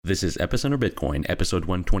This is Epicenter Bitcoin, episode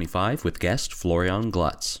 125, with guest Florian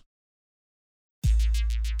Glutz.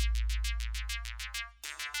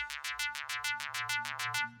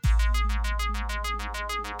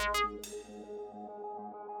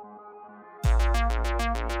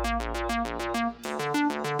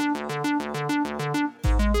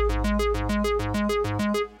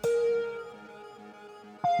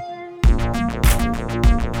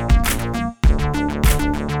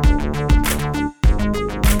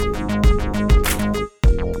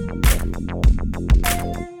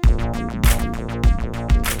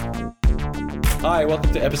 Hi,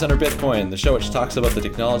 welcome to Epicenter Bitcoin, the show which talks about the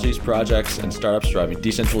technologies, projects, and startups driving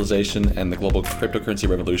decentralization and the global cryptocurrency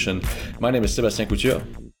revolution. My name is Sébastien Couture.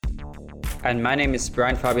 And my name is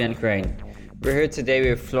Brian Fabian Crane. We're here today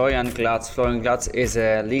with Florian Glutz. Florian Glutz is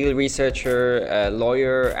a legal researcher, a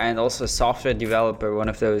lawyer, and also a software developer, one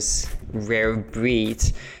of those rare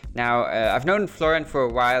breeds. Now, I've known Florian for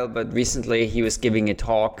a while, but recently he was giving a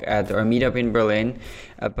talk at our meetup in Berlin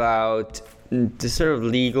about the sort of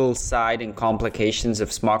legal side and complications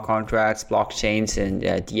of smart contracts, blockchains, and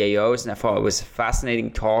DAOs. And I thought it was a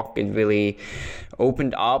fascinating talk. It really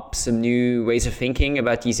opened up some new ways of thinking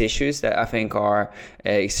about these issues that I think are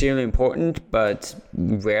extremely important, but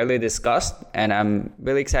rarely discussed. And I'm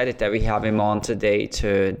really excited that we have him on today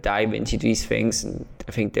to dive into these things. And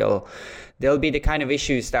I think they'll be the kind of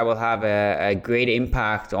issues that will have a great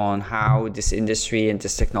impact on how this industry and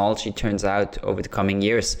this technology turns out over the coming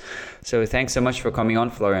years. So thanks so much for coming on,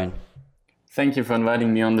 Florian. Thank you for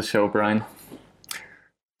inviting me on the show, Brian.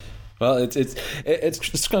 Well, it's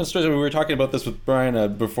kind of strange. We were talking about this with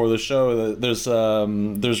Brian before the show.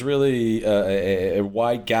 There's really a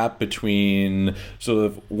wide gap between sort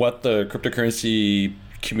of what the cryptocurrency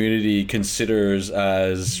community considers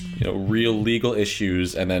as, real legal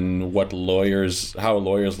issues, and then how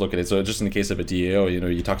lawyers look at it. So just in the case of a DAO,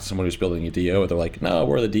 you talk to someone who's building a DAO, they're like, no,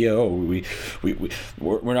 we're the DAO.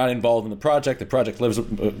 We're not involved in the project. The project lives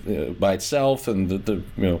by itself, and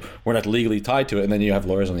we're not legally tied to it. And then you have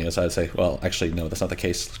lawyers on the other side say, well, actually, no, that's not the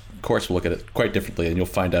case. Courts will look at it quite differently, and you'll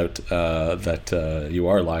find out that you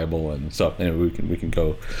are liable. And so anyway, we can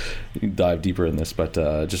dive deeper in this, but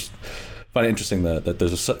just find it interesting that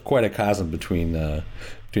there's quite a chasm between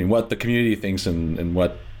what the community thinks and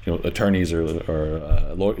what attorneys or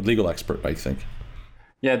legal expert might think.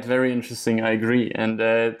 Yeah, it's very interesting. I agree, and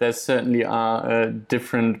there certainly are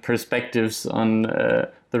different perspectives on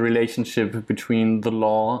the relationship between the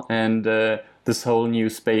law and this whole new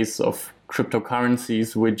space of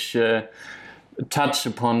cryptocurrencies, which touch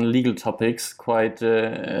upon legal topics quite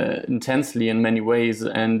intensely in many ways,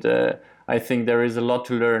 and I think there is a lot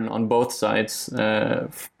to learn on both sides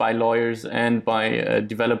by lawyers and by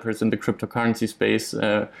developers in the cryptocurrency space.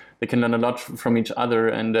 They can learn a lot from each other,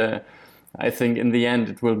 and I think in the end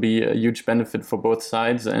it will be a huge benefit for both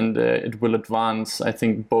sides, and it will advance, I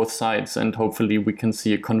think, both sides, and hopefully we can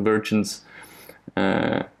see a convergence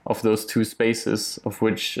of those two spaces, of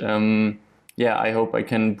which, I hope I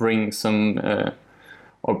can bring some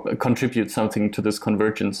or contribute something to this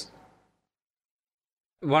convergence.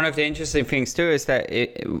 One of the interesting things too is that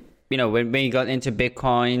when you got into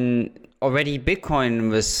Bitcoin, already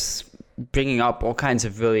Bitcoin was bringing up all kinds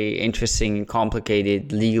of really interesting and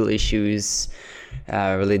complicated legal issues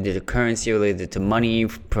related to currency, related to money,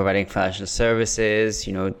 providing financial services,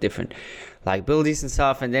 different liabilities and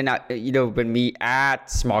stuff. And then when we add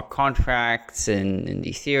smart contracts and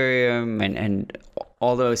Ethereum and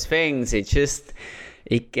all those things,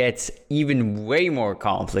 it gets even way more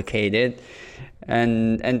complicated.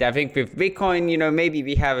 And I think with Bitcoin, maybe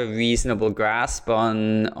we have a reasonable grasp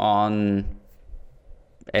on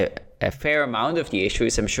a fair amount of the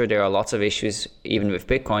issues. I'm sure there are lots of issues even with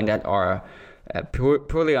Bitcoin that are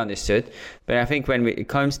poorly understood. But I think when it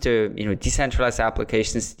comes to decentralized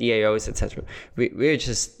applications, DAOs, etc.,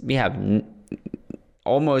 we have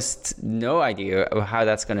almost no idea of how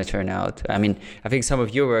that's going to turn out. I mean, I think some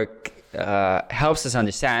of your work helps us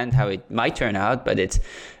understand how it might turn out, but it's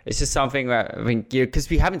just something where because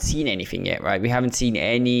we haven't seen anything yet, right? We haven't seen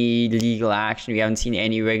any legal action, we haven't seen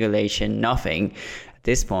any regulation, nothing at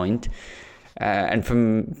this point. And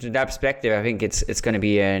from that perspective, I think it's going to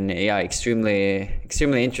be an extremely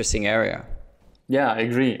interesting area. Yeah, I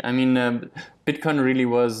agree. I mean, Bitcoin really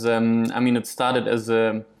was. It started as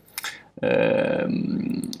a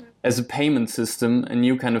payment system, a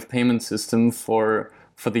new kind of payment system for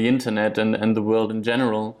the internet and the world in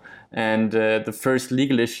general. And the first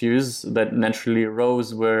legal issues that naturally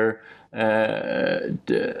arose were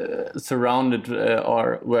surrounded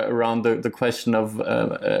or were around the question of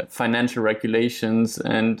financial regulations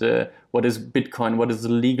and what is Bitcoin, what is the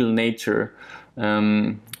legal nature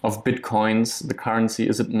of bitcoins, the currency.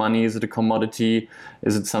 Is it money? Is it a commodity?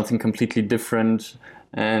 Is it something completely different?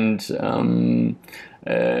 And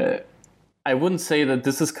I wouldn't say that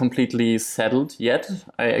this is completely settled yet.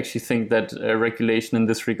 I actually think that regulation in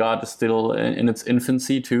this regard is still in its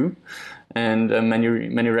infancy too. And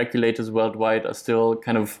many regulators worldwide are still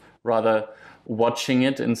kind of rather watching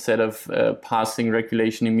it instead of passing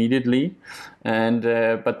regulation immediately. And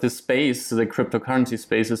but this space, the cryptocurrency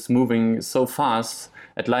space, is moving so fast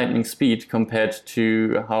at lightning speed compared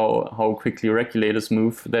to how quickly regulators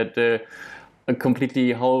move, that a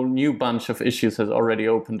completely whole new bunch of issues has already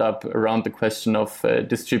opened up around the question of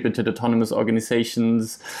distributed autonomous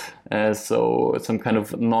organizations. So some kind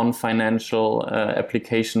of non-financial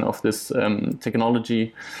application of this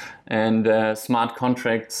technology, and smart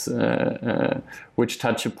contracts, which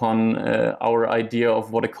touch upon our idea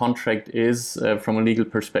of what a contract is from a legal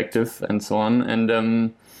perspective, and so on.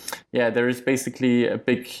 And there is basically a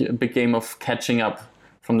big game of catching up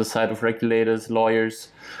from the side of regulators, lawyers.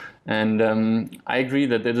 And I agree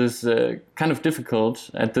that it is kind of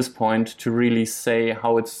difficult at this point to really say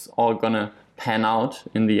how it's all going to pan out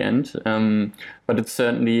in the end. But it's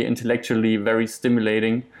certainly intellectually very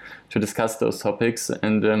stimulating to discuss those topics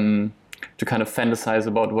and to kind of fantasize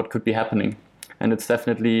about what could be happening. And it's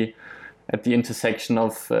definitely at the intersection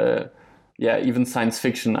of, even science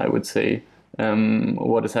fiction, I would say,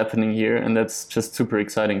 what is happening here. And that's just super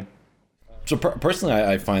exciting. So personally,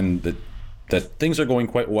 I find that things are going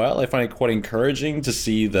quite well. I find it quite encouraging to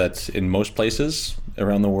see that in most places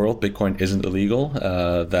around the world, Bitcoin isn't illegal.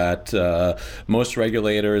 That most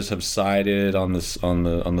regulators have sided on the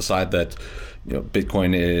side that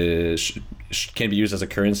Bitcoin can be used as a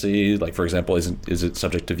currency. Like, for example, is it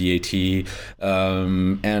subject to VAT?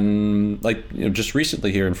 And just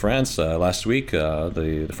recently here in France, last week,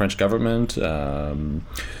 the French government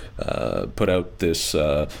put out this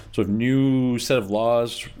sort of new set of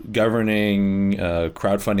laws governing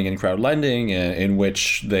crowdfunding and crowdlending, in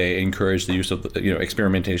which they encourage the use of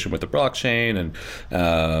experimentation with the blockchain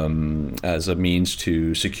and as a means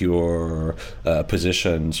to secure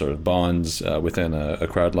positions or bonds within a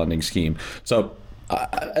crowdlending scheme. So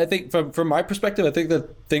I think from my perspective, I think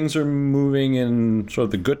that things are moving in sort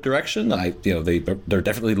of the good direction. They're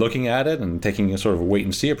definitely looking at it and taking a sort of a wait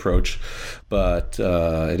and see approach, but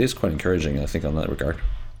it is quite encouraging, I think, on that regard.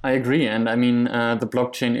 I agree, and I mean the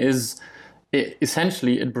blockchain is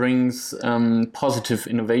essentially, it brings positive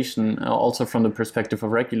innovation also from the perspective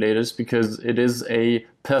of regulators, because it is a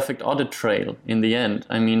perfect audit trail in the end.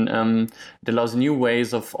 I mean, it allows new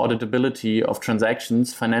ways of auditability of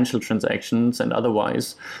transactions, financial transactions and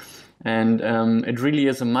otherwise. And it really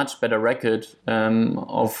is a much better record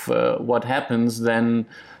of what happens than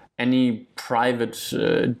any private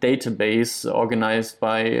database organized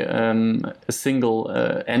by a single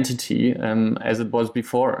entity as it was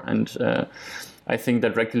before. And I think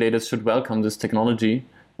that regulators should welcome this technology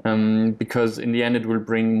because in the end it will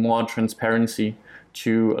bring more transparency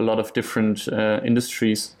to a lot of different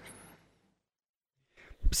industries.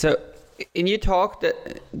 So in your talk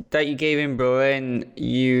that you gave in Berlin,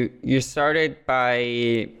 you started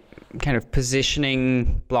by kind of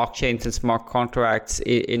positioning blockchains and smart contracts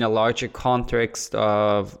in a larger context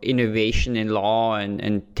of innovation in law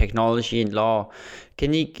and technology in law.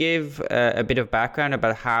 Can you give a bit of background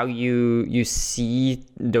about how you see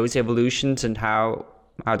those evolutions and how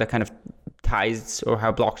that kind of ties, or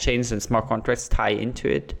how blockchains and smart contracts tie into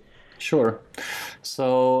it? Sure.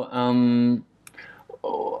 So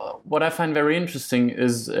what I find very interesting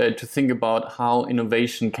is to think about how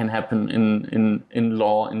innovation can happen in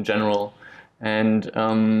law in general. And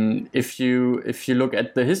if you look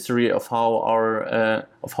at the history of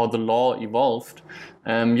how the law evolved,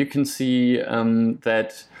 you can see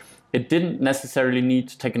that it didn't necessarily need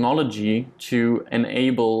technology to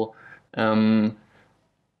enable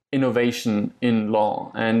innovation in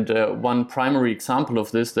law. And one primary example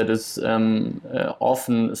of this that is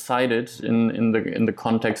often cited in the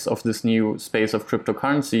context of this new space of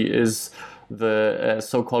cryptocurrency is the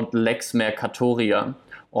so-called Lex Mercatoria,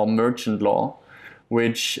 or merchant law,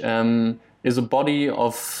 which is a body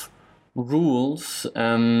of rules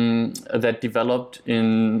that developed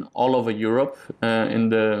in all over Europe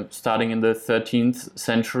starting in the 13th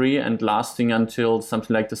century and lasting until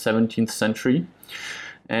something like the 17th century.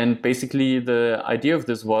 And basically the idea of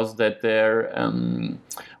this was that there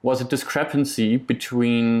was a discrepancy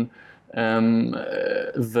between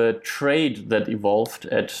the trade that evolved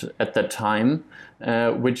at that time,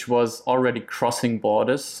 which was already crossing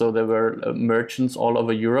borders. So there were merchants all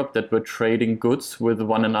over Europe that were trading goods with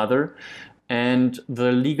one another. and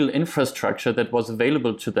the legal infrastructure that was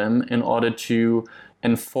available to them in order to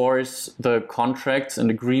enforce the contracts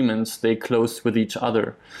and agreements they closed with each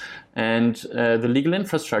other. And the legal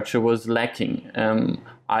infrastructure was lacking.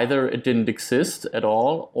 Either it didn't exist at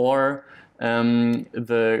all, or the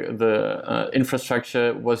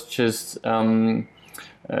infrastructure was just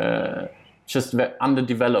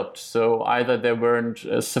underdeveloped. So either there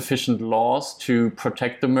weren't sufficient laws to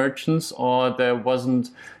protect the merchants, or there wasn't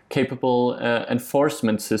capable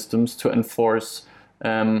enforcement systems to enforce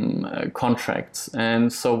contracts.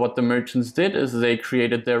 And so what the merchants did is they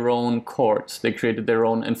created their own courts. They created their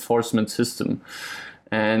own enforcement system.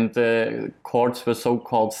 And the courts were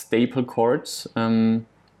so-called staple courts. And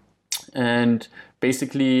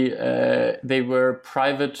basically they were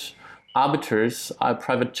private arbiters,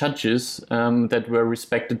 private judges that were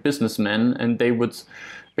respected businessmen, and they would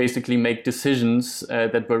basically make decisions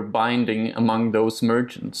that were binding among those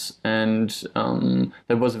merchants. And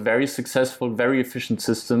that was a very successful, very efficient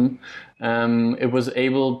system. It was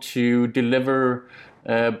able to deliver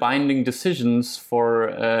binding decisions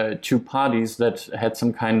for two parties that had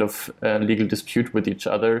some kind of legal dispute with each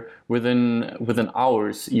other within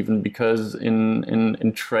hours, even, because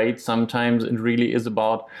in trade sometimes it really is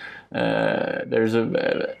about there's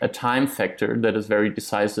a time factor that is very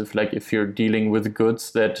decisive. Like if you're dealing with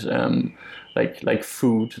goods that like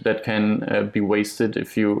food that can be wasted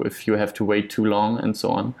if you have to wait too long, and so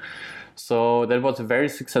on. So that was a very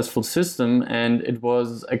successful system, and it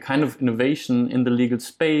was a kind of innovation in the legal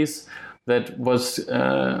space that was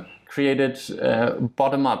created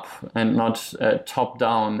bottom up and not top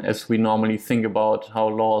down, as we normally think about how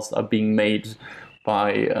laws are being made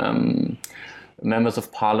by members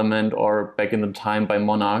of parliament, or back in the time by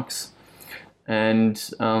monarchs. And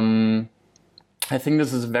I think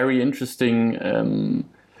this is a very interesting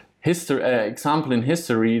example in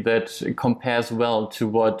history that compares well to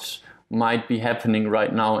what might be happening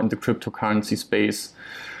right now in the cryptocurrency space.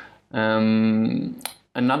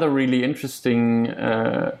 Another really interesting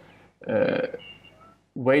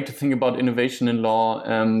way to think about innovation in law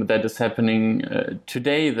that is happening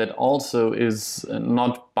today, that also is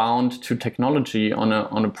not bound to technology on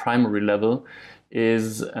a primary level,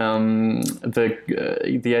 is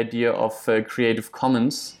the idea of Creative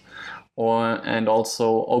Commons and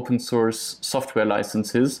also open source software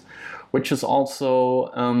licenses, which is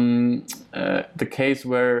also the case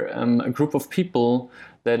where a group of people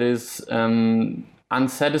that is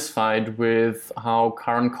unsatisfied with how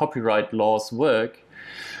current copyright laws work,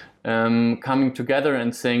 coming together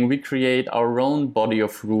and saying we create our own body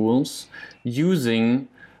of rules using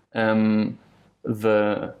the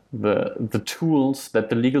tools that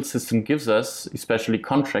the legal system gives us, especially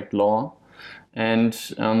contract law, and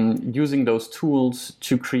using those tools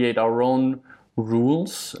to create our own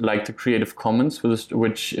rules, like the Creative Commons,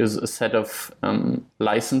 which is a set of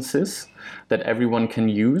licenses that everyone can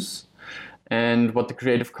use. And what the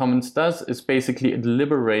Creative Commons does is basically it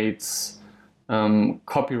liberates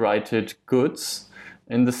copyrighted goods,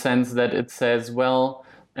 in the sense that it says, well,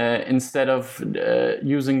 instead of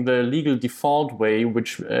using the legal default way,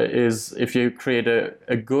 which is if you create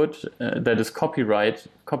a good that is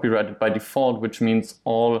copyrighted by default, which means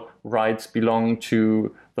all rights belong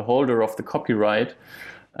to the holder of the copyright,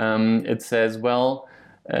 it says, well,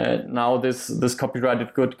 now this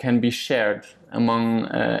copyrighted good can be shared among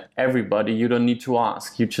everybody. You don't need to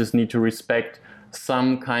ask. You just need to respect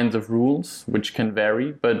some kinds of rules, which can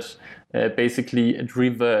vary, but basically it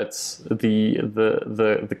reverts the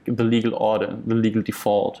legal order, the legal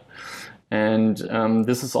default. And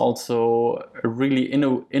this is also a really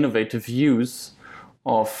innovative use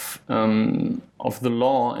of the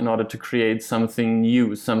law in order to create something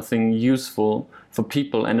new, something useful for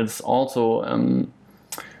people. And it's also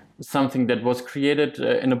something that was created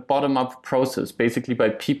in a bottom-up process, basically by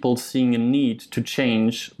people seeing a need to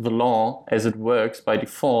change the law as it works by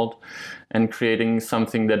default and creating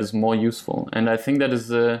something that is more useful. And I think that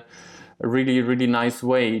is a really, really nice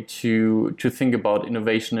way to think about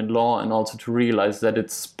innovation in law, and also to realize that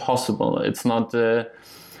it's possible. It's not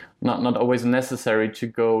always necessary to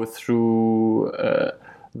go through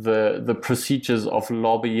the procedures of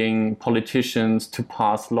lobbying politicians to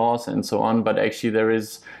pass laws and so on, but actually there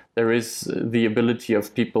is the ability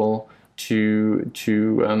of people to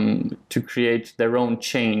create their own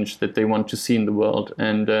change that they want to see in the world.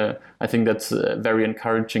 And I think that's a very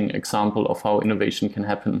encouraging example of how innovation can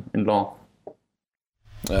happen in law.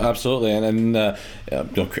 Absolutely, and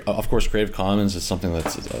of course, Creative Commons is something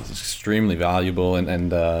that's extremely valuable,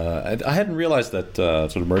 and I hadn't realized that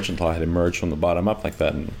sort of merchant law had emerged from the bottom up like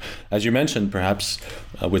that. And as you mentioned, perhaps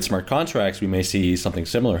with smart contracts, we may see something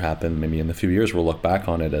similar happen. Maybe in a few years, we'll look back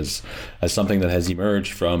on it as something that has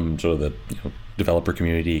emerged from sort of the developer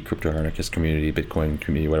community, crypto anarchist community, Bitcoin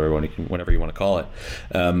community, whatever you want to call it.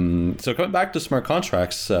 So coming back to smart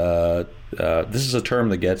contracts, this is a term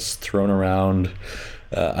that gets thrown around.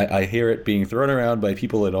 I hear it being thrown around by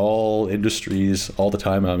people in all industries all the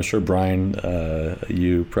time. I'm sure, Brian,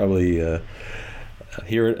 you probably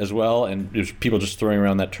hear it as well. And there's people just throwing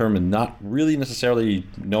around that term and not really necessarily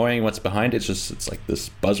knowing what's behind it. It's like this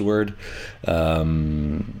buzzword.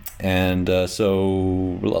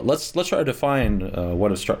 So let's try to define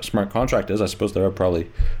what a smart contract is. I suppose there are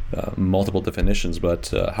probably multiple definitions,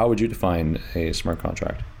 but how would you define a smart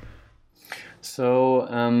contract? So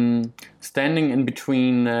standing in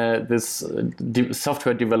between this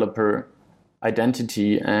software developer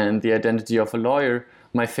identity and the identity of a lawyer,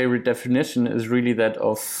 my favorite definition is really that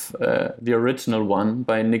of the original one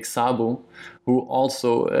by Nick Szabo,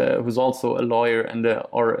 who's also a lawyer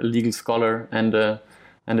or a legal scholar and a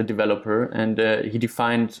developer. And he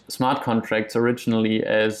defined smart contracts originally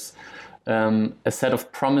as a set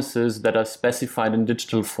of promises that are specified in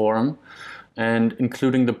digital form, and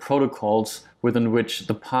including the protocols within which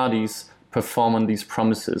the parties perform on these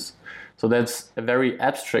promises. So that's a very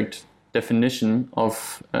abstract definition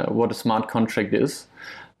of what a smart contract is,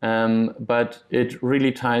 but it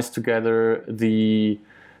really ties together the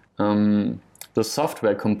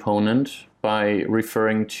software component by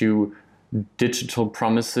referring to digital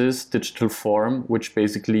promises, digital form, which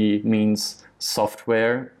basically means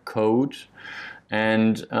software, code,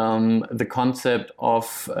 and the concept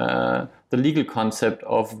of the legal concept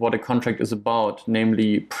of what a contract is about,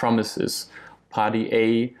 namely promises. Party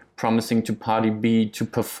A promising to party B to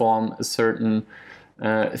perform a certain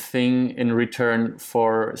thing in return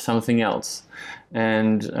for something else.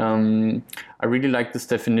 And I really like this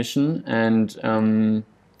definition. And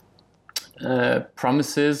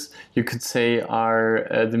promises, you could say, are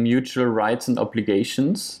the mutual rights and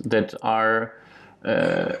obligations that are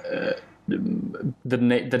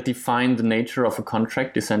that define the nature of a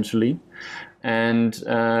contract, essentially. And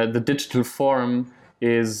the digital form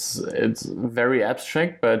it's very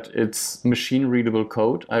abstract, but it's machine readable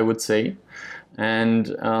code, I would say.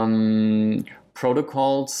 And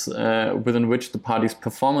protocols within which the parties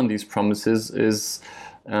perform on these promises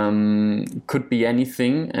could be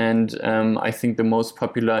anything. And I think the most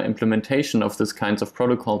popular implementation of this kinds of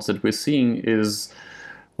protocols that we're seeing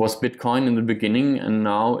was Bitcoin in the beginning, and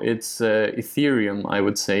now it's Ethereum, I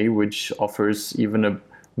would say, which offers even a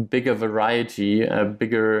bigger variety, a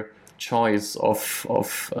bigger choice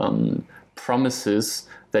of promises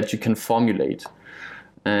that you can formulate.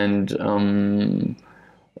 And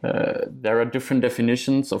there are different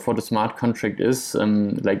definitions of what a smart contract is.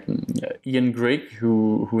 Like Ian Grigg,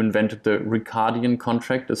 who invented the Ricardian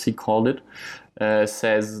contract, as he called it,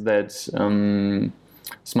 says that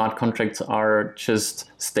smart contracts are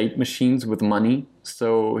just state machines with money.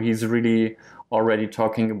 So he's really already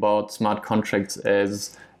talking about smart contracts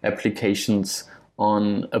as applications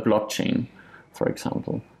on a blockchain, for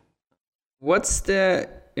example. What's the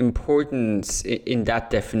importance in that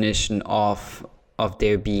definition of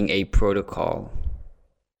there being a protocol?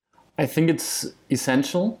 I think it's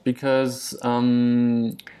essential because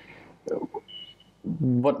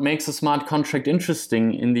what makes a smart contract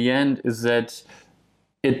interesting in the end is that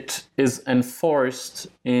it is enforced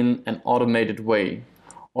in an automated way,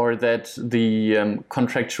 or that the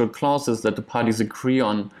contractual clauses that the parties agree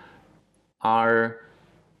on are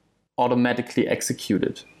automatically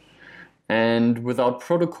executed. And without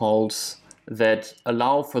protocols that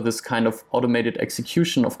allow for this kind of automated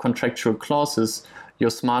execution of contractual clauses,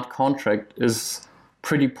 your smart contract is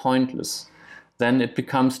pretty pointless. Then it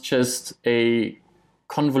becomes just a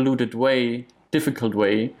convoluted way, difficult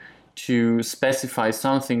way to specify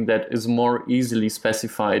something that is more easily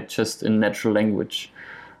specified just in natural language.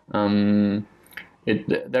 There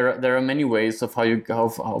are many ways of how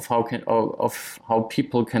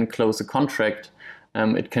people can close a contract.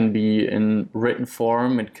 It can be in written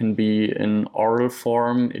form, it can be in oral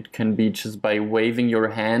form, it can be just by waving your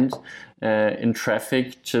hand in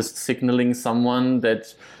traffic, just signaling someone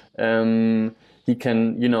that he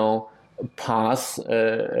can, pass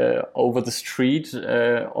over the street,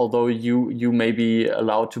 although you may be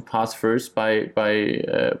allowed to pass first by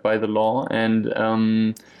the law.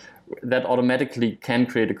 And that automatically can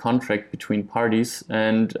create a contract between parties.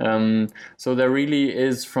 And so there really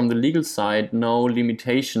is, from the legal side, no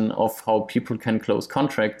limitation of how people can close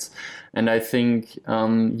contracts. And I think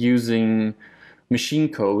using machine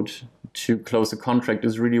code to close a contract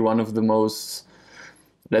is really one of the most,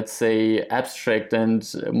 let's say, abstract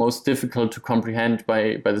and most difficult to comprehend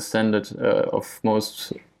by the standard of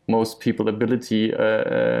most people ability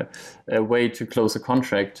a way to close a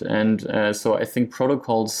contract. And so I think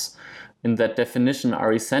protocols in that definition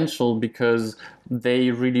are essential because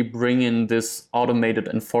they really bring in this automated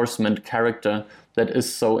enforcement character that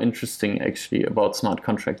is so interesting actually about smart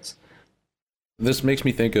contracts. This makes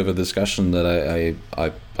me think of a discussion that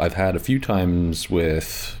I've had a few times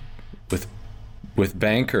with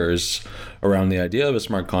bankers around the idea of a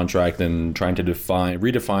smart contract and trying to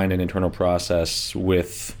redefine an internal process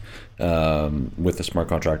with a smart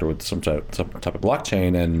contract or with some type of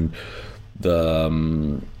blockchain. And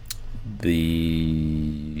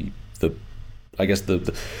I guess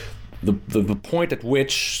the point at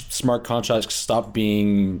which smart contracts stop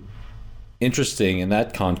being interesting in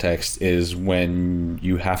that context is when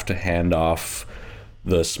you have to hand off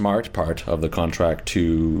the smart part of the contract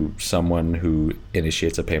to someone who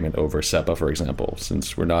initiates a payment over SEPA, for example.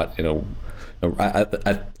 Since we're not,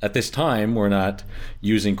 at this time, we're not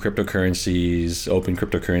using cryptocurrencies, open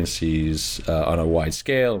cryptocurrencies on a wide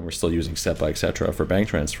scale. We're still using SEPA, etc., for bank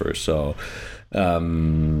transfers. So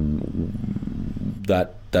that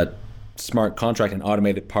smart contract and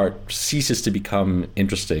automated part ceases to become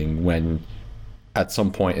interesting when at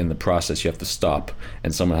some point in the process you have to stop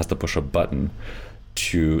and someone has to push a button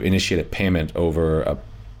to initiate a payment over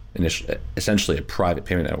essentially a private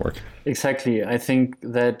payment network. Exactly. I think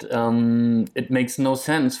that it makes no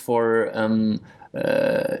sense for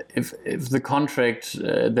if the contract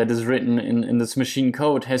that is written in this machine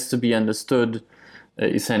code has to be understood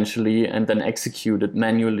essentially and then executed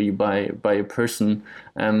manually by a person.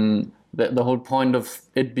 The whole point of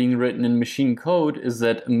it being written in machine code is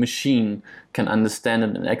that a machine can understand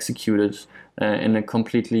it and execute it in a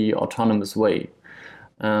completely autonomous way.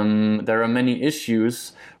 There are many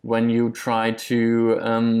issues when you try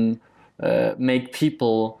to make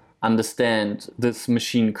people understand this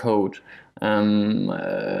machine code.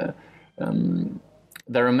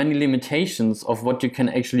 There are many limitations of what you can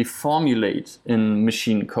actually formulate in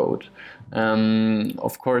machine code.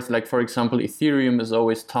 Of course, like for example, Ethereum is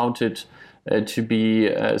always touted to be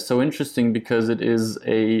so interesting because it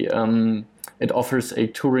offers a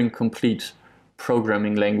Turing complete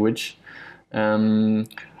programming language.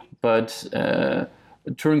 But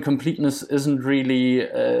Turing completeness isn't really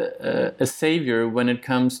a savior when it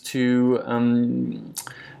comes to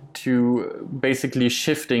basically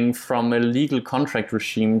shifting from a legal contract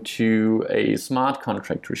regime to a smart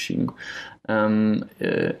contract regime. One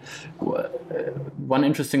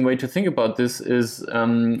interesting way to think about this is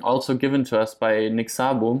also given to us by Nick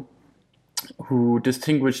Szabo, who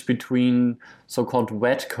distinguished between so-called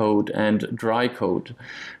wet code and dry code.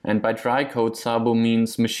 And by dry code, Szabo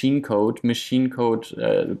means machine code,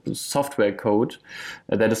 software code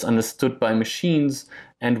that is understood by machines,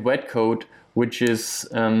 and wet code, which is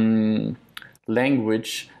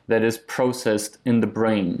language that is processed in the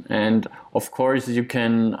brain. And of course, I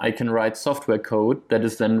can write software code that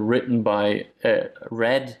is then read by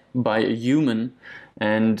a human,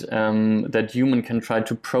 and that human can try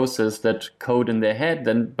to process that code in their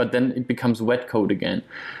head, but then it becomes wet code again.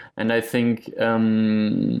 And I think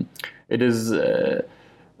it is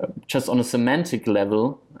just on a semantic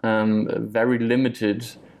level a very limited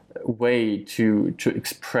way to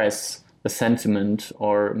express a sentiment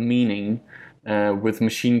or meaning with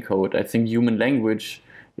machine code. I think human language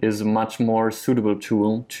is a much more suitable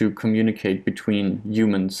tool to communicate between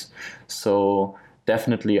humans. So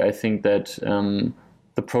definitely, I think that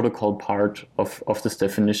the protocol part of this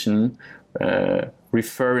definition,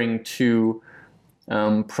 referring to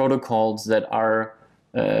protocols that are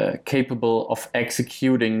capable of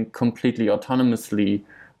executing completely autonomously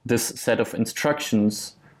this set of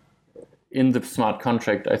instructions in the smart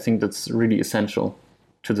contract, I think that's really essential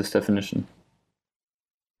to this definition.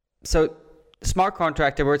 So smart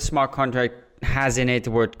contract, the word smart contract has in it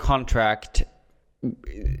the word contract.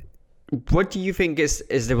 What do you think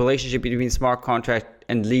is the relationship between smart contract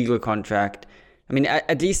and legal contract? I mean,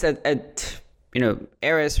 at least at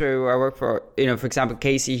areas where I work for, for example,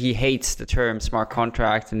 Casey, he hates the term smart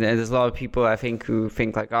contract, and there's a lot of people I think who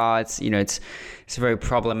think like, it's very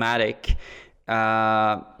problematic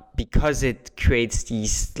because it creates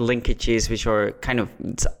these linkages which are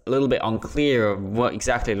it's a little bit unclear of what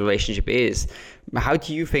exactly the relationship is. How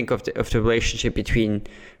do you think of the relationship between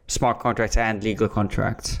smart contracts and legal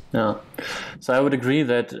contracts. Yeah, so I would agree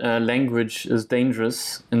that language is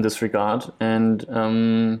dangerous in this regard, and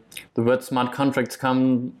the word smart contracts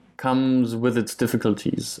comes with its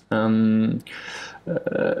difficulties.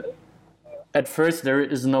 At first, there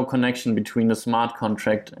is no connection between a smart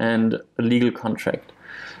contract and a legal contract.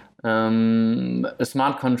 A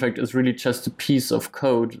smart contract is really just a piece of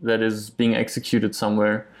code that is being executed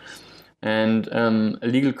somewhere, and a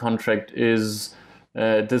legal contract is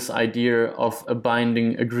this idea of a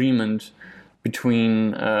binding agreement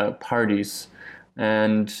between parties,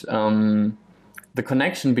 and the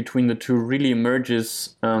connection between the two really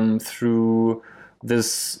emerges through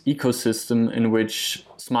this ecosystem in which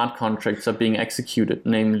smart contracts are being executed,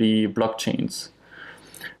 namely blockchains.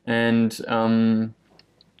 And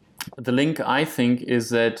the link, I think, is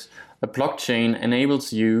that a blockchain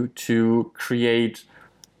enables you to create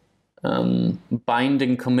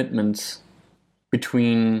binding commitments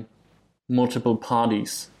between multiple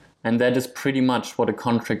parties. And that is pretty much what a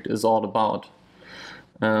contract is all about.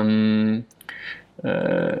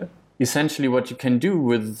 Essentially, what you can do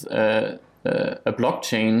with a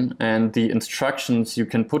blockchain and the instructions you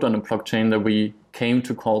can put on a blockchain that we came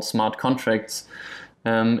to call smart contracts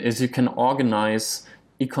is you can organize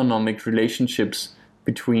economic relationships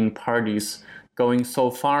between parties, going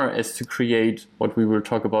so far as to create what we will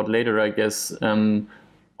talk about later, I guess,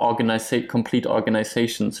 complete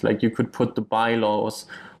organizations. Like you could put the bylaws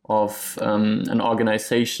of an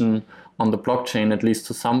organization on the blockchain, at least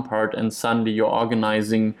to some part, and suddenly you're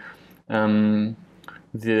organizing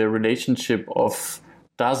the relationship of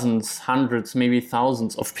dozens, hundreds, maybe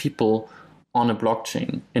thousands of people on a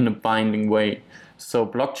blockchain in a binding way. So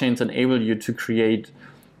blockchains enable you to create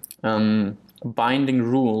binding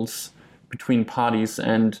rules between parties,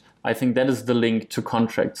 and I think that is the link to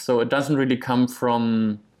contracts. So it doesn't really come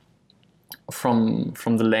from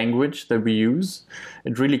the language that we use.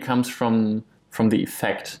 It really comes from the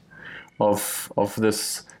effect of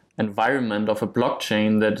this environment of a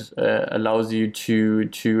blockchain that allows you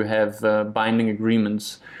to have binding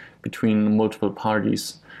agreements between multiple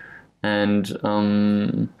parties. And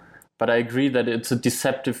but I agree that it's a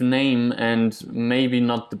deceptive name and maybe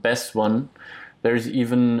not the best one. There's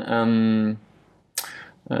even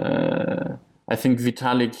I think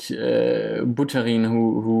Vitalik Buterin,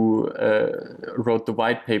 who wrote the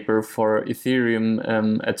white paper for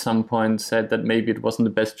Ethereum, at some point said that maybe it wasn't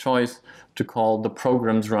the best choice to call the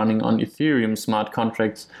programs running on Ethereum smart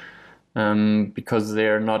contracts because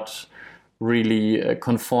they're not really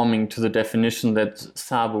conforming to the definition that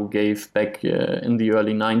Szabo gave back in the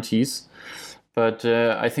early 90s. But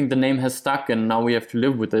I think the name has stuck, and now we have to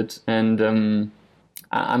live with it, and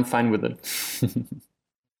I'm fine with it.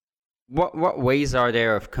 What ways are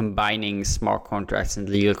there of combining smart contracts and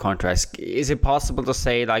legal contracts? Is it possible to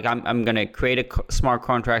say, like, I'm going to create a smart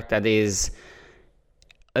contract that is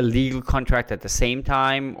a legal contract at the same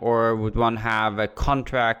time, or would one have a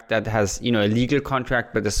contract that has, a legal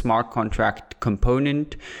contract but a smart contract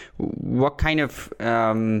component? What kind of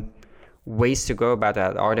ways to go about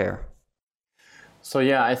that are there? So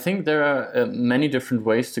yeah, I think there are many different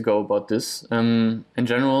ways to go about this. In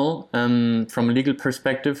general, from a legal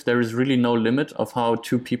perspective, there is really no limit of how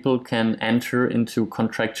two people can enter into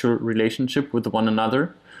contractual relationship with one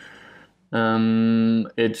another.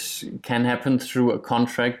 It can happen through a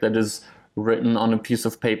contract that is written on a piece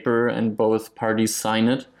of paper and both parties sign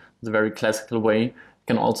it. It's a very classical way. It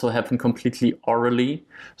can also happen completely orally.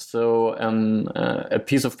 So a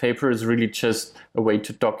piece of paper is really just a way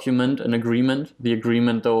to document an agreement. The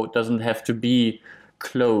agreement, though, doesn't have to be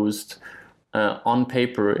closed on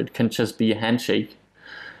paper. It can just be a handshake.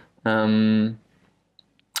 So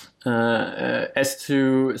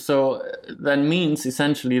that means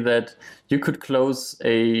essentially that you could close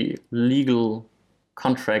a legal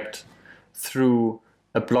contract through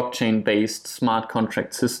a blockchain-based smart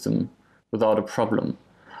contract system without a problem.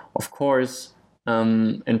 Of course,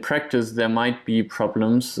 in practice, there might be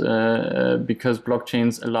problems because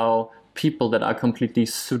blockchains allow people that are completely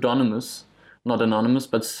pseudonymous, not anonymous,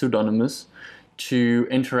 but pseudonymous, to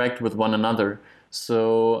interact with one another.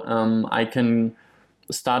 So I can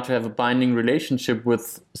start to have a binding relationship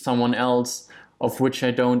with someone else of which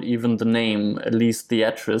I don't even the name, at least the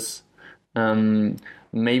address.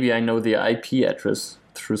 Maybe I know the IP address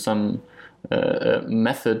through some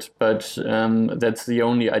method, but that's the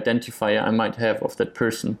only identifier I might have of that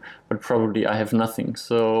person, but probably I have nothing.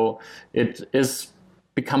 So it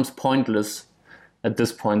becomes pointless at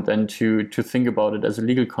this point then to think about it as a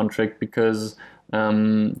legal contract, because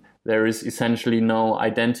there is essentially no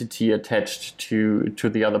identity attached to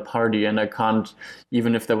the other party, and I can't,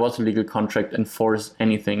 even if there was a legal contract, enforce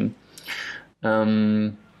anything.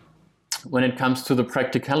 When it comes to the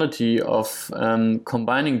practicality of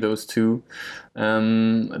combining those two,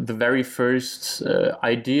 the very first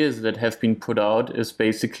ideas that have been put out is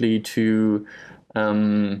basically to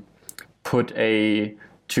create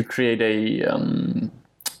a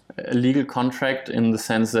legal contract, in the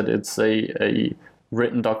sense that it's a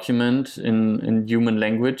written document in human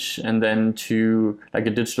language, and then to, like,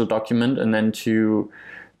 a digital document, and then to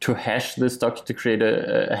hash this to create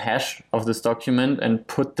a hash of this document and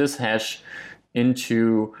put this hash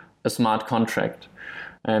into a smart contract.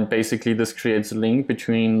 And basically this creates a link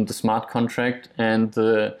between the smart contract and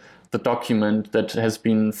the document that has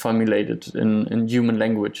been formulated in human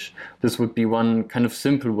language. This would be one kind of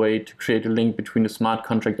simple way to create a link between a smart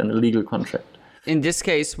contract and a legal contract. In this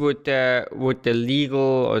case, would the legal,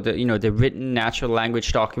 or the written natural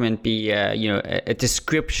language document be a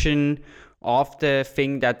description of the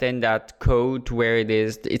thing that code where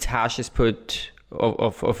its hash is put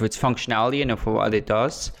of its functionality and of what it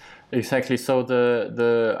does? Exactly. So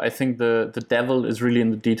I think the devil is really in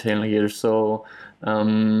the detail here. So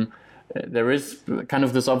there is kind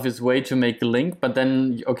of this obvious way to make a link, but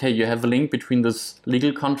then you have a link between this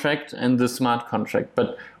legal contract and the smart contract.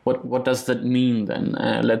 But what does that mean then?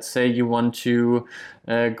 Let's say you want to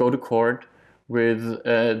go to court with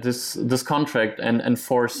this contract and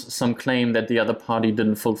enforce some claim that the other party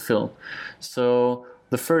didn't fulfill. So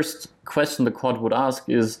the first question the court would ask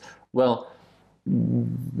is, well,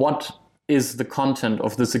 what is the content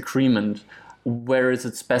of this agreement? Where is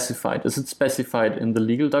it specified? Is it specified in the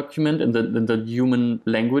legal document, in the human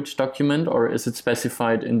language document, or is it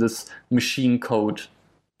specified in this machine code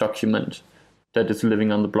document that is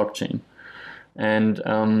living on the blockchain? And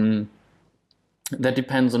that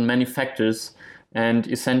depends on many factors. And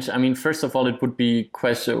essentially, first of all, it would be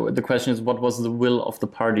the question is, what was the will of the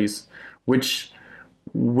parties? Which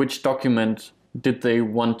document did they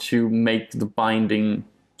want to make the binding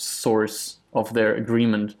source of their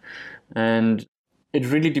agreement? And it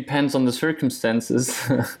really depends on the circumstances,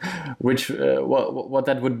 what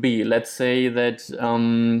that would be. Let's say that,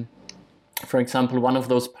 for example, one of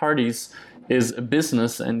those parties is a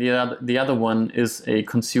business and the other one is a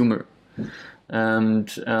consumer. And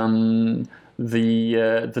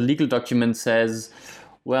the legal document says,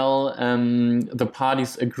 well, the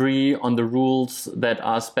parties agree on the rules that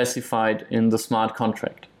are specified in the smart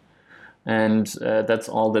contract. And that's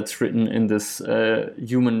all that's written in this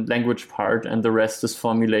human language part, and the rest is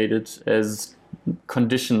formulated as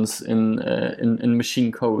conditions in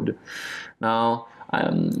machine code. Now,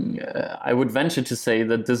 I would venture to say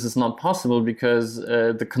that this is not possible because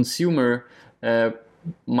the consumer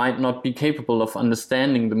might not be capable of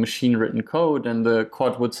understanding the machine-written code, and the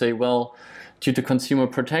court would say, well, due to consumer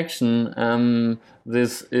protection,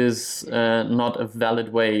 this is not a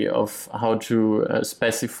valid way of how to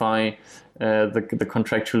specify the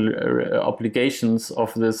contractual obligations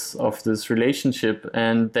of this relationship,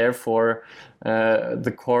 and therefore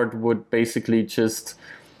the court would basically just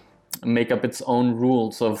make up its own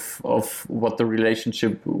rules of what the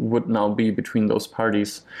relationship would now be between those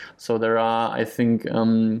parties. So there are, I think,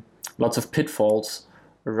 lots of pitfalls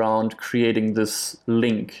around creating this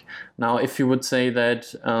link. Now, if you would say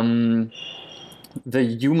that the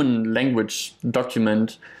human language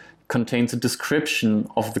document contains a description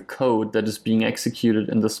of the code that is being executed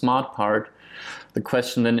in the smart part, the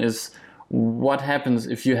question then is, what happens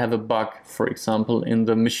if you have a bug, for example, in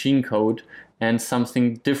the machine code, and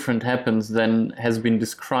something different happens than has been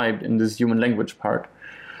described in this human language part?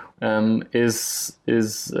 Is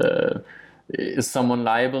someone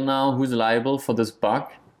liable now? Who's liable for this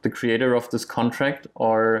bug? The creator of this contract?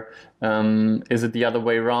 Or is it the other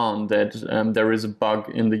way around, that there is a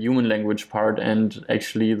bug in the human language part and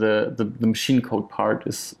actually the machine code part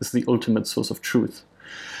is the ultimate source of truth?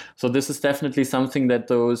 So this is definitely something that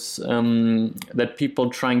that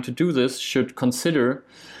people trying to do this should consider,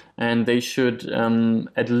 and they should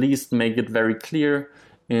at least make it very clear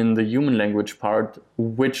in the human language part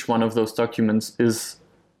which one of those documents is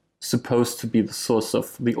supposed to be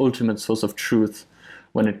the ultimate source of truth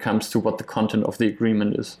when it comes to what the content of the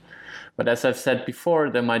agreement is. But as I've said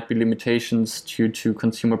before, there might be limitations due to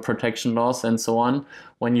consumer protection laws and so on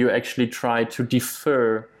when you actually try to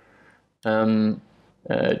defer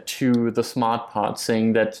to the smart part,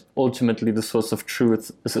 saying that ultimately the source of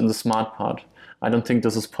truth is in the smart part. I don't think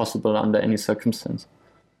this is possible under any circumstance,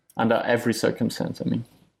 under every circumstance, I mean.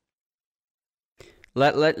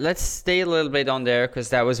 Let's stay a little bit on there, because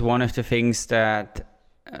that was one of the things that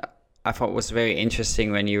I thought was very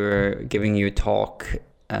interesting when you were giving your talk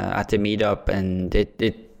at the meetup, and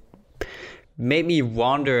it made me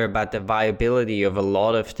wonder about the viability of a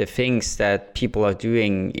lot of the things that people are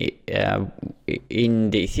doing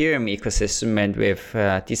in the Ethereum ecosystem and with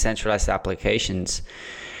decentralized applications.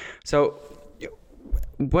 So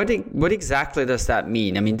what exactly does that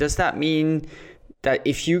mean? I mean, does that mean that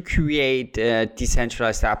if you create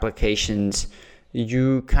decentralized applications,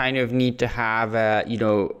 you kind of need to have a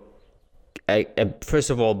first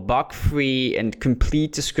of all, bug-free and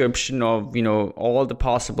complete description of, all the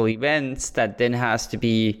possible events that then has to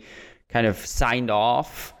be kind of signed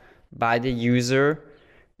off by the user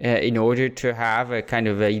in order to have a kind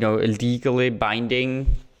of a legally binding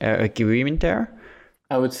agreement there?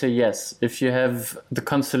 I would say yes. If you have the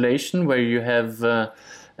constellation where you have a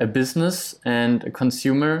business and a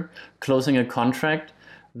consumer closing a contract,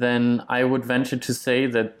 then I would venture to say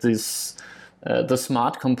that this the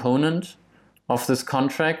smart component of this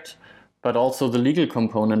contract, but also the legal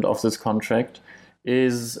component of this contract,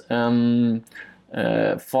 is falling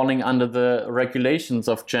under the regulations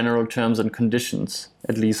of general terms and conditions,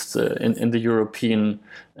 at least in the European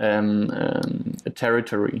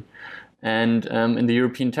territory. And in the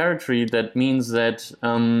European territory, that means that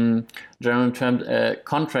general term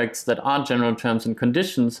contracts that are general terms and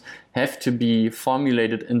conditions have to be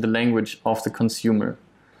formulated in the language of the consumer.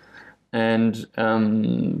 And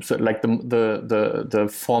so like the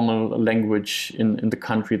formal language in the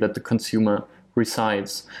country that the consumer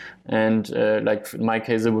resides. And like in my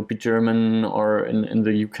case, it would be German, or in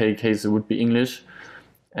the UK case, it would be English.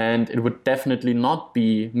 And it would definitely not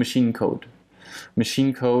be machine code.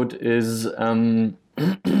 Machine code is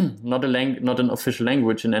not an official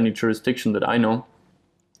language in any jurisdiction that I know.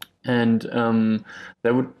 And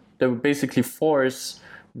that would basically force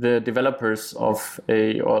the developers of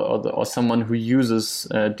or someone who uses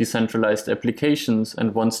decentralized applications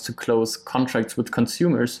and wants to close contracts with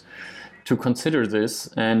consumers to consider this,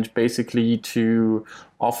 and basically to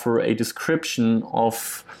offer a description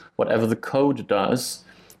of whatever the code does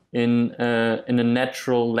in a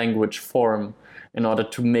natural language form in order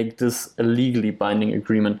to make this a legally binding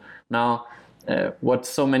agreement. Now, what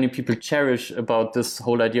so many people cherish about this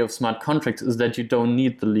whole idea of smart contracts is that you don't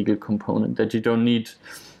need the legal component, that you don't need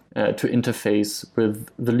to interface with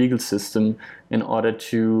the legal system in order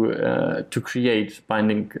to create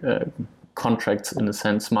binding contracts, in a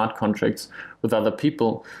sense, smart contracts with other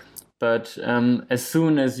people. But as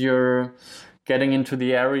soon as you're getting into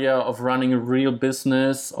the area of running a real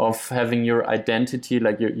business, of having your identity,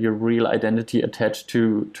 like your real identity attached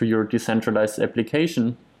to your decentralized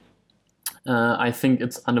application, I think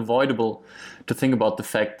it's unavoidable to think about the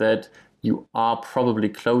fact that you are probably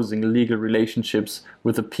closing legal relationships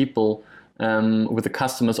with the people, with the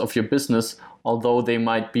customers of your business, although they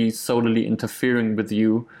might be solely interfering with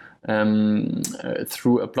you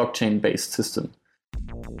through a blockchain-based system.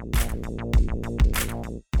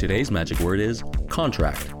 Today's magic word is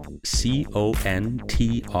contract. CONTRACT.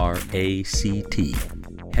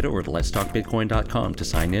 Head over to letstalkbitcoin.com to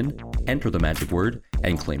sign in, enter the magic word,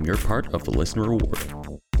 and claim your part of the listener reward.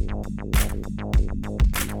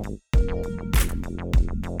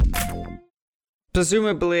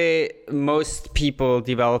 Presumably, most people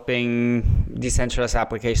developing decentralized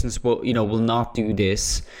applications will not do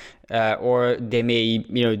this, or they may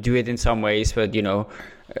do it in some ways, but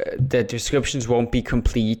the descriptions won't be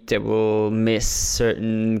complete. They will miss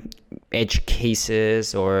certain edge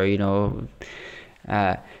cases, or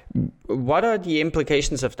what are the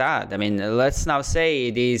implications of that? I mean, let's now say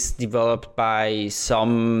it is developed by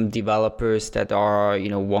some developers that are,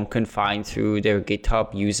 one can find through their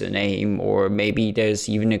GitHub username, or maybe there's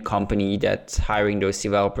even a company that's hiring those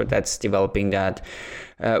developers that's developing that.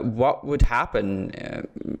 What would happen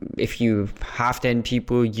if you have then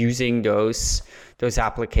people using those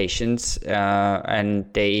applications and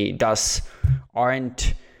they thus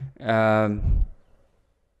aren't,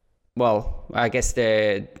 I guess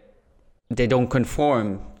they don't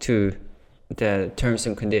conform to the terms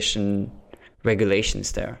and condition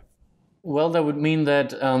regulations there? Well, that would mean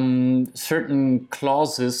that certain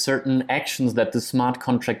clauses, certain actions that the smart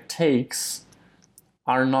contract takes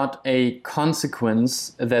are not a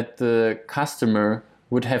consequence that the customer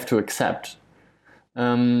would have to accept.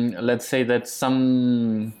 Let's say that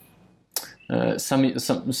some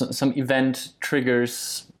event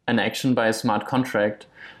triggers an action by a smart contract,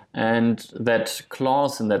 and that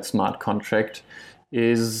clause in that smart contract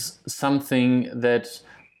is something that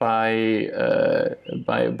by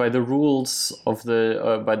the rules of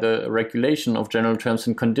by the regulation of general terms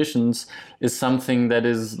and conditions is something that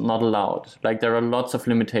is not allowed. Like there are lots of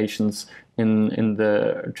limitations in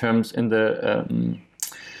the terms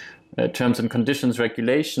terms and conditions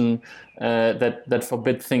regulation that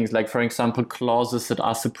forbid things like, for example, clauses that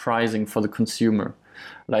are surprising for the consumer.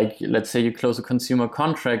 Like, let's say you close a consumer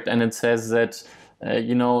contract and it says that,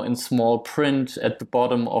 in small print at the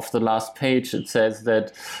bottom of the last page, it says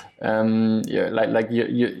that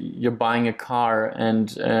you're buying a car,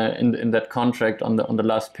 and in that contract on the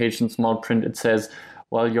last page in small print it says,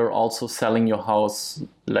 well, you're also selling your house,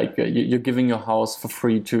 like you're giving your house for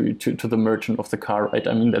free to the merchant of the car, right?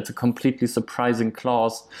 I mean, that's a completely surprising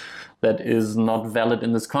clause that is not valid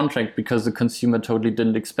in this contract because the consumer totally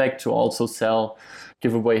didn't expect to also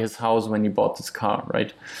give away his house when he bought this car,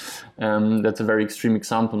 right? That's a very extreme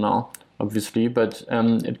example now, obviously, but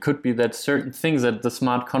it could be that certain things that the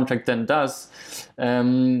smart contract then does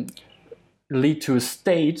lead to a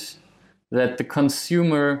state that the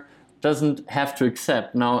consumer doesn't have to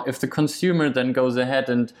accept. Now, if the consumer then goes ahead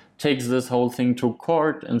and takes this whole thing to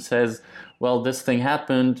court and says, well, this thing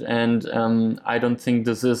happened, and I don't think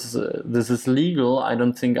this is legal. I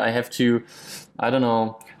don't think I have to,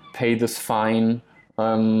 pay this fine,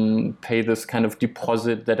 pay this kind of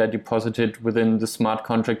deposit that I deposited within the smart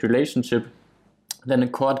contract relationship. Then a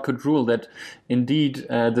court could rule that indeed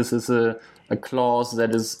this is a clause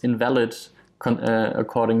that is invalid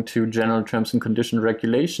according to general terms and condition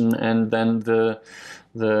regulation, and then the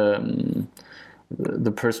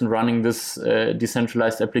person running this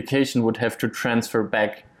decentralized application would have to transfer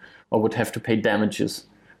back or would have to pay damages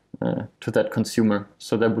to that consumer.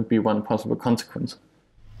 So that would be one possible consequence.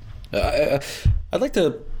 I'd like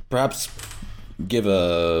to perhaps give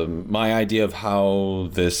my idea of how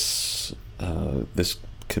this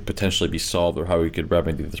could potentially be solved, or how we could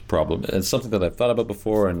remedy this problem. It's something that I've thought about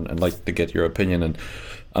before, and I'd like to get your opinion. And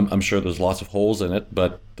I'm sure there's lots of holes in it,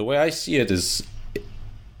 but the way I see it is,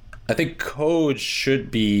 I think code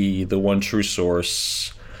should be the one true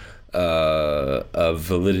source of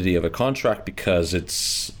validity of a contract, because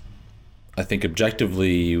it's, I think,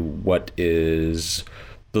 objectively what is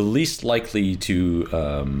the least likely to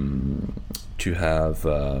have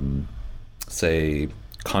say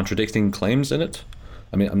contradicting claims in it.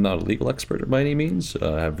 I mean, I'm not a legal expert by any means.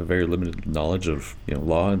 I have a very limited knowledge of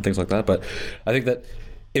law and things like that. But I think that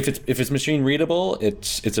if it's machine readable,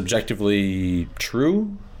 it's objectively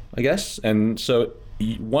true, I guess. And so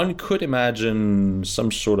one could imagine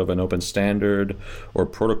some sort of an open standard or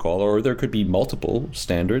protocol, or there could be multiple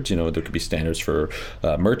standards. There could be standards for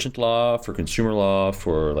merchant law, for consumer law,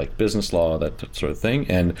 for like business law, that sort of thing.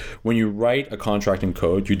 And when you write a contract in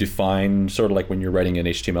code, you define, sort of like when you're writing an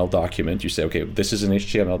HTML document, you say, okay, this is an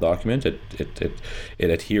HTML document. It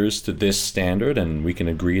adheres to this standard, and we can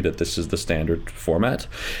agree that this is the standard format,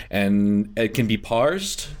 and it can be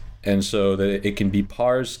parsed. And so that it can be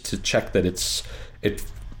parsed to check that it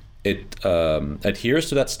adheres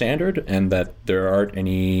to that standard, and that there aren't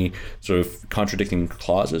any sort of contradicting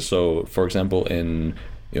clauses. So, for example,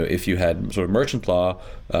 if you had sort of merchant law,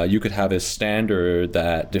 you could have a standard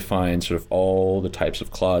that defines sort of all the types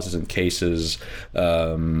of clauses and cases,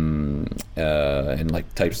 and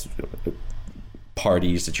like types of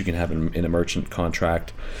parties that you can have in a merchant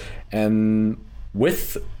contract. And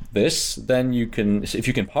with this, then if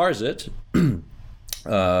you can parse it, you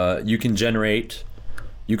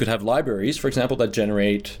could have libraries, for example, that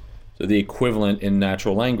generate the equivalent in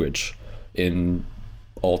natural language in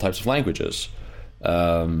all types of languages.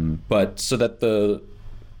 But so that the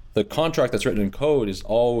contract that's written in code is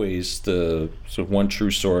always the sort of one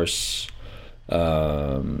true source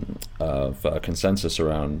of consensus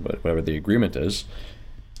around whatever the agreement is.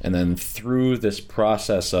 And then through this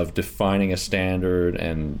process of defining a standard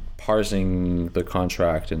and parsing the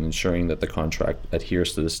contract and ensuring that the contract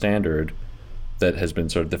adheres to the standard that has been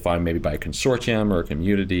sort of defined maybe by a consortium or a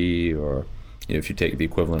community, or if you take the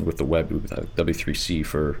equivalent with the web, W3C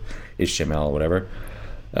for HTML or whatever,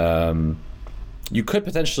 you could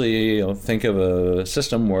potentially think of a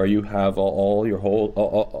system where you have all your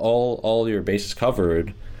bases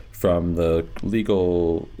covered, from the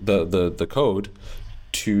legal the code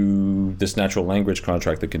to this natural language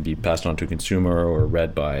contract that can be passed on to a consumer or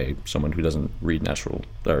read by someone who doesn't read natural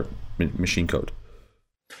or machine code.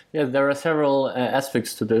 Yeah, there are several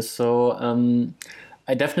aspects to this. So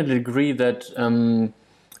I definitely agree that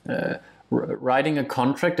writing a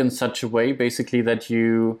contract in such a way, basically, that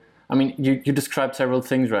you described several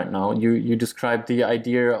things right now. You described the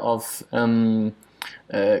idea of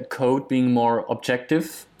code being more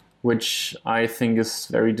objective, which I think is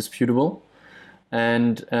very disputable.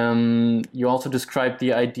 And you also described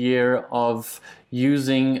the idea of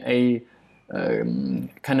using a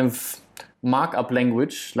kind of markup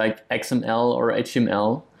language like XML or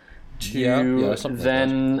HTML to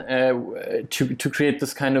to create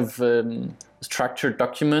this kind of structured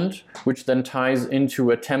document, which then ties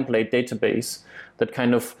into a template database that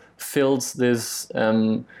kind of fills this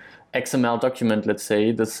XML document, let's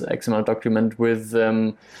say, this XML document with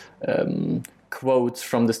quotes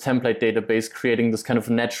from this template database, creating this kind of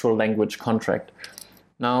natural language contract.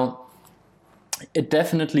 Now, it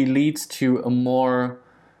definitely leads to a more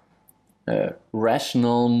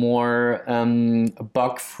rational, more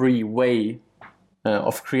bug-free way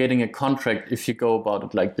of creating a contract if you go about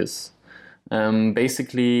it like this.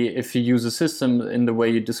 Basically, if you use a system in the way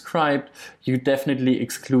you described, you definitely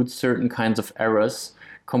exclude certain kinds of errors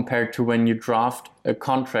compared to when you draft a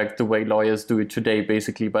contract the way lawyers do it today,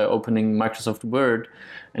 basically by opening Microsoft Word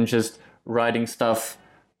and just writing stuff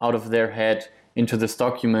out of their head into this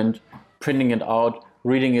document, printing it out,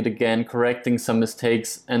 reading it again, correcting some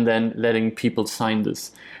mistakes, and then letting people sign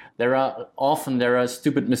this. There are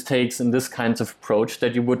stupid mistakes in this kind of approach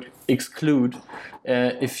that you would exclude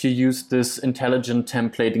if you use this intelligent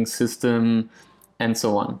templating system and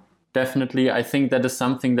so on. Definitely, I think that is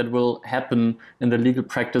something that will happen in the legal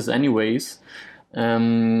practice anyways,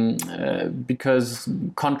 because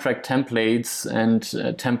contract templates and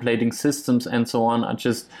templating systems and so on are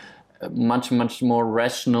just a much more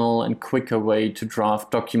rational and quicker way to draft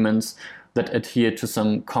documents that adhere to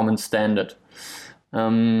some common standard.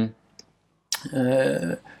 The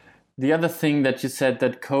other thing that you said,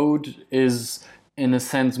 that code is in a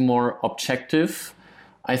sense more objective,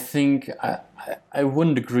 I think I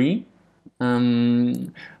wouldn't agree.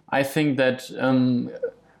 I think that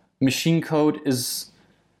machine code is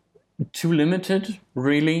too limited,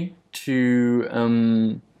 really,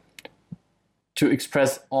 to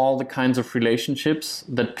express all the kinds of relationships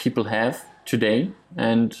that people have today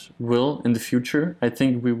and will in the future. I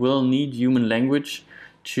think we will need human language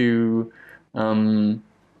to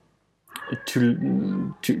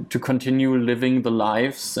continue living the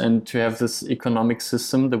lives and to have this economic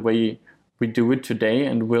system the way we do it today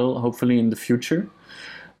and will hopefully in the future.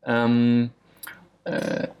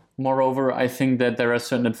 Moreover, I think that there are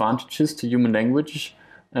certain advantages to human language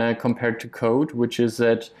compared to code, which is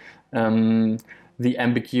that the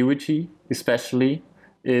ambiguity especially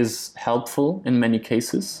is helpful in many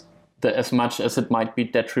cases, that as much as it might be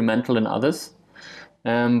detrimental in others.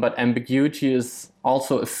 But ambiguity is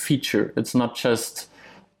also a feature. It's not just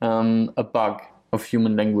a bug of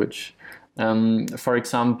human language. For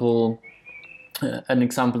example, an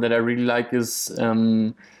example that I really like is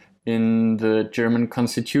in the German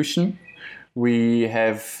Constitution. We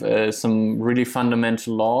have some really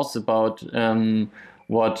fundamental laws about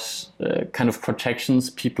what kind of protections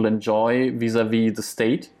people enjoy vis-a-vis the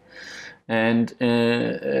state. And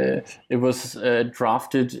it was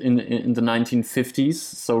drafted in the 1950s,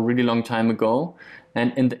 so really long time ago.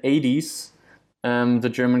 And in the 80s, the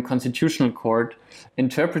German Constitutional Court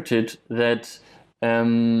interpreted that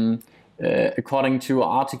according to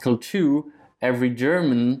Article 2, every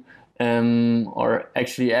German, or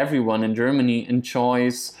actually everyone in Germany,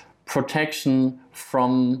 enjoys protection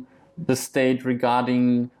from the state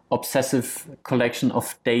regarding obsessive collection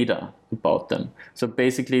of data about them. So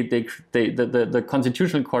basically, the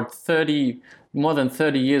Constitutional Court, more than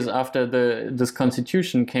 30 years after this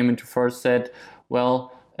constitution came into force, said,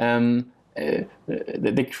 well,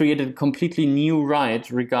 they created a completely new right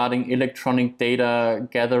regarding electronic data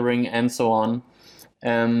gathering and so on,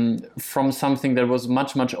 from something that was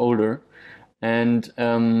much older. And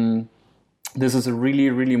this is a really,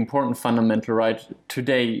 really important fundamental right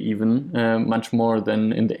today, even much more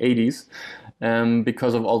than in the 80s,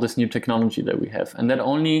 because of all this new technology that we have. And that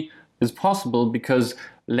only is possible because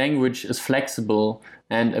language is flexible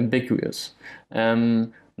and ambiguous.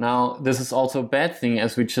 Now, this is also a bad thing,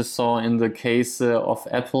 as we just saw in the case of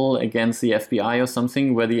Apple against the FBI or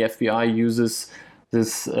something, where the FBI uses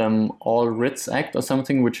this All Writs Act or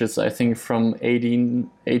something, which is, I think, from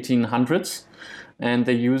 1800s. And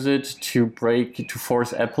they use it to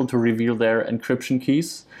force Apple to reveal their encryption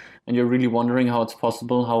keys. And you're really wondering how it's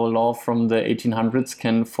possible, how a law from the 1800s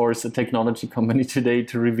can force a technology company today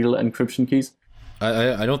to reveal encryption keys.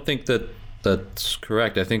 I don't think that's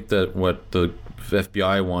correct. I think that what the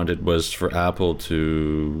FBI wanted was for Apple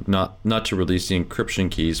to not to release the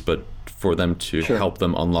encryption keys, but for them to help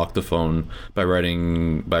them unlock the phone by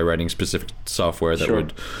writing specific software that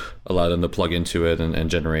would allow them to plug into it and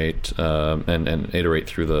generate and iterate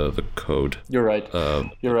through the code. You're right.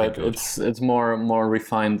 You're right. Code. It's more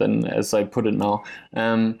refined than as I put it now.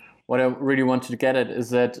 what I really wanted to get at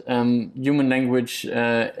is that human language,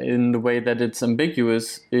 in the way that it's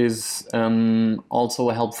ambiguous, is also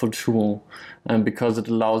a helpful tool, because it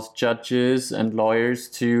allows judges and lawyers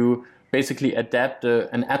to basically adapt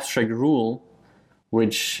an abstract rule,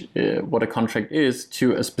 which what a contract is,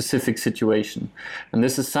 to a specific situation. And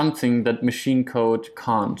this is something that machine code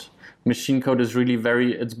can't. Machine code is really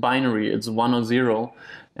it's binary, it's 1 or 0,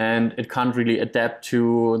 and it can't really adapt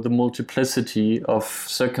to the multiplicity of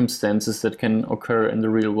circumstances that can occur in the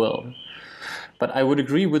real world. But I would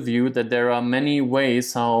agree with you that there are many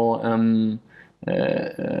ways how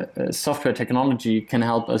software technology can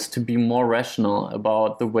help us to be more rational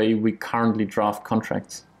about the way we currently draft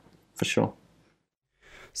contracts, for sure.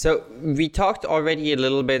 So we talked already a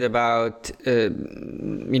little bit about,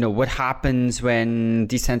 what happens when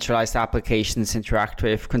decentralized applications interact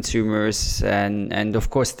with consumers, and of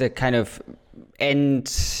course the kind of end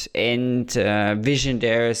vision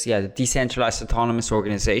there is the decentralized autonomous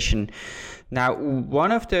organization. Now,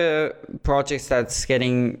 one of the projects that's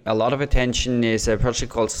getting a lot of attention is a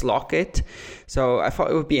project called Slockit. So I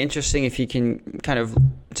thought it would be interesting if you can kind of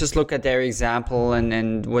just look at their example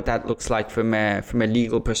and what that looks like from a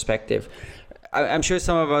legal perspective. I'm sure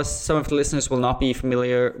some of the listeners will not be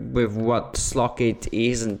familiar with what Slockit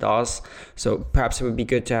is and does. So perhaps it would be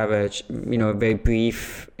good to have a very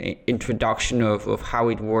brief introduction of how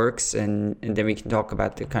it works, and then we can talk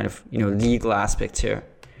about the kind of legal aspects here.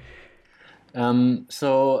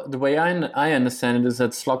 So the way I understand it is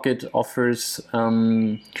that Slockit offers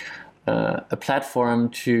a platform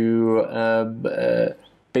to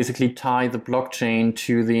basically tie the blockchain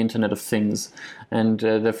to the Internet of Things. And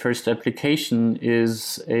the first application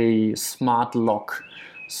is a smart lock.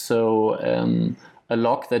 So a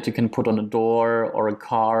lock that you can put on a door or a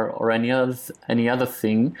car or any other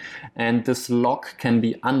thing. And this lock can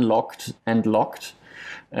be unlocked and locked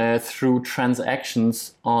through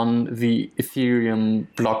transactions on the Ethereum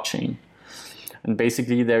blockchain. And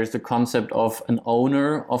basically there's the concept of an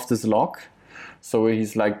owner of this lock. So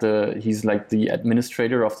he's like the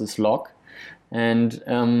administrator of this lock, and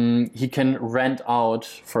he can rent out,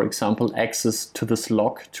 for example, access to this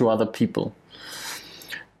lock to other people.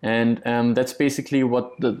 And that's basically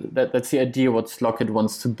that's the idea what Slockit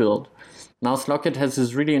wants to build. Now Slockit has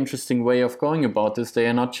this really interesting way of going about this. They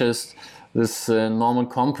are not just this normal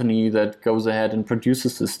company that goes ahead and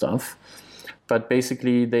produces this stuff, but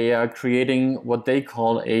basically they are creating what they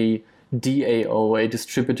call a DAO, a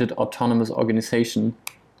distributed autonomous organization,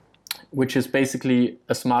 which is basically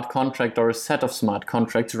a smart contract or a set of smart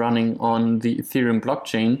contracts running on the Ethereum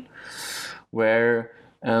blockchain, where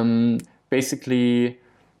basically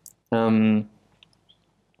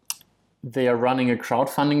they are running a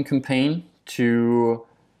crowdfunding campaign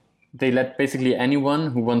they let basically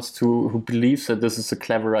anyone who believes that this is a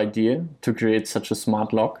clever idea to create such a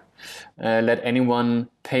smart lock, let anyone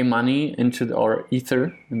pay money or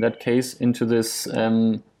Ether in that case, into this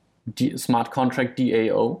smart contract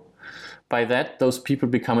DAO. By that, those people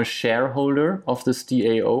become a shareholder of this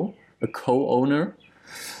DAO, a co-owner,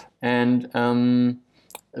 and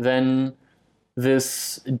then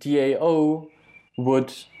this DAO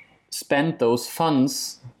would spend those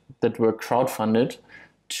funds that were crowdfunded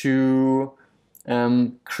to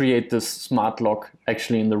create this smart lock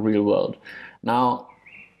actually in the real world. Now,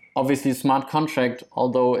 obviously, smart contract,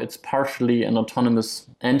 although it's partially an autonomous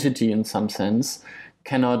entity in some sense,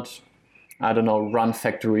 cannot, run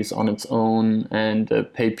factories on its own and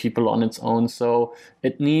pay people on its own. So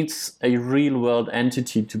it needs a real world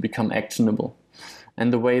entity to become actionable.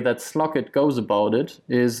 And the way that Slockit goes about it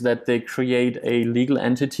is that they create a legal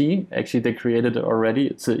entity. Actually, they created it already.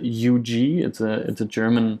 It's a UG. It's a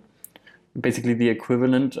German, basically the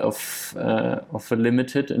equivalent of a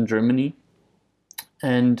limited in Germany.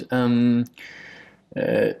 And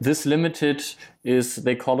this limited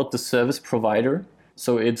they call it the service provider.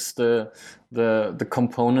 So it's the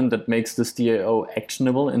component that makes this DAO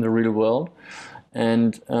actionable in the real world.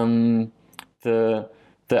 And the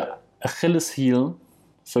Achilles heel,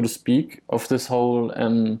 so to speak, of this whole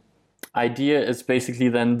idea is basically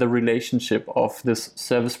then the relationship of this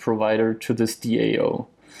service provider to this DAO.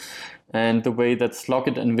 And the way that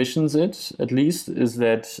Slockit envisions it, at least, is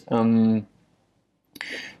that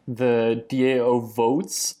the DAO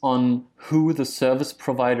votes on who the service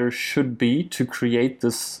provider should be to create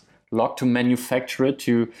this lock, to manufacture it,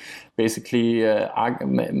 to basically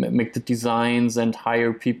make the designs and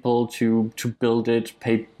hire people to build it,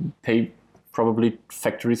 pay probably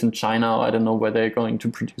factories in China, or I don't know where they're going to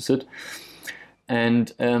produce it.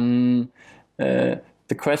 And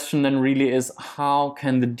the question then really is, how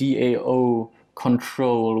can the DAO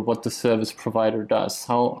control what the service provider does?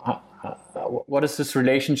 What is this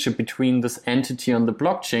relationship between this entity on the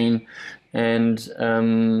blockchain and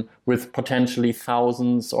with potentially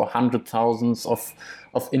thousands or 100,000s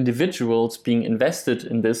of individuals being invested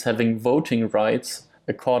in this, having voting rights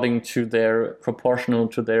proportional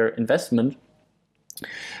to their investment?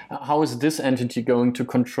 How is this entity going to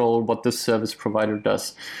control what this service provider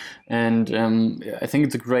does? And I think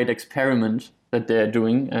it's a great experiment that they're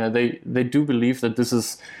doing. They do believe that this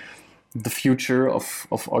is the future of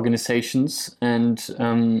organizations, and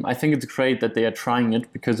I think it's great that they are trying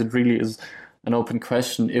it, because it really is an open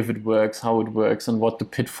question if it works, how it works, and what the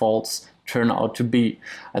pitfalls turn out to be.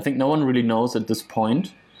 I think no one really knows at this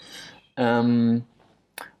point. I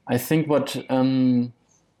think one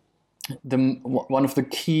of the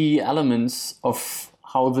key elements of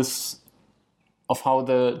how the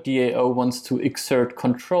DAO wants to exert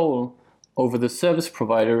control over the service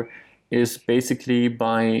provider is basically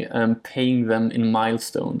by paying them in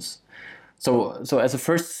milestones. So as a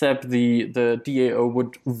first step, the DAO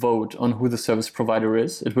would vote on who the service provider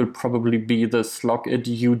is. It will probably be the Slockit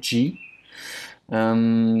UG,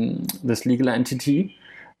 this legal entity.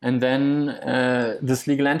 And then this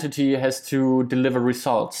legal entity has to deliver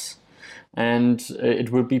results. And it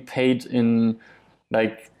will be paid in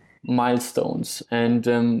milestones. And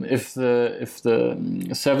if the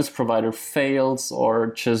service provider fails or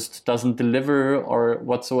just doesn't deliver or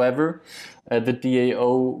whatsoever, the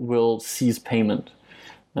DAO will cease payment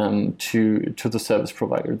to the service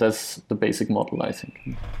provider. That's the basic model, I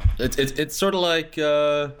think. It's sort of like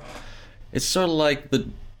the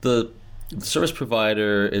service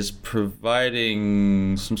provider is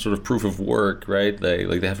providing some sort of proof of work, right?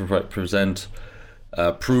 They have to present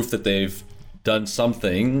proof that they've done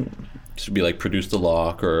something. It should be produced a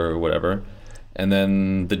lock or whatever, and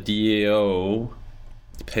then the DAO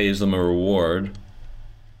pays them a reward.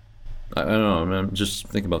 I don't know, I'm just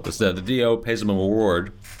thinking about this. The DAO pays them a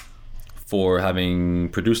reward for having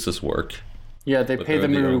produced this work. Yeah, they pay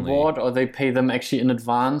them a reward, or they pay them actually in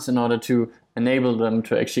advance in order to enable them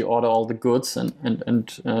to actually order all the goods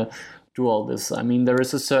and do all this. I mean, there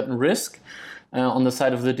is a certain risk on the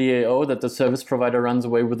side of the DAO that the service provider runs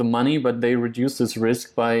away with the money, but they reduce this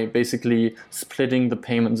risk by basically splitting the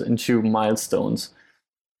payments into milestones.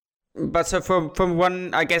 But so from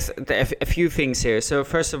one, I guess, a few things here. So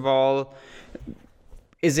first of all,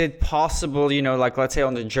 is it possible, let's say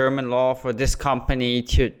on the German law, for this company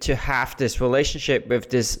to have this relationship with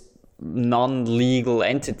this non-legal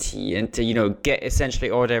entity and to, get essentially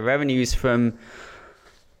all their revenues from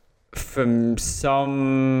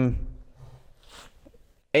some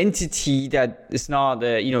entity that is not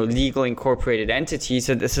a legal incorporated entity?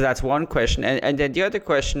 So that's one question, and then the other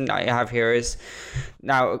question I have here is,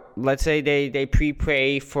 now let's say they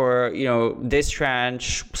prepay for this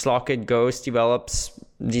tranche, Slockit goes, develops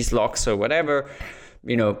these locks or whatever,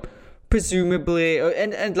 presumably,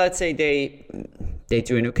 and let's say they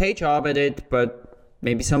do an okay job at it, but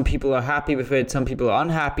maybe some people are happy with it, some people are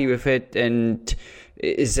unhappy with it, and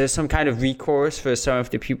is there some kind of recourse for some of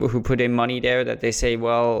the people who put in money there, that they say,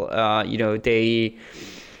 well, they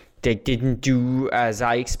didn't do as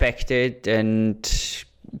I expected, and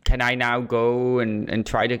can I now go and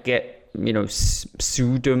try to get,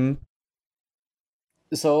 sue them?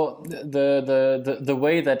 So the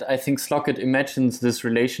way that I think Slockit imagines this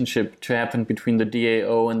relationship to happen between the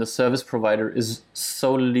DAO and the service provider is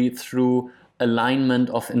solely through alignment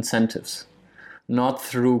of incentives, not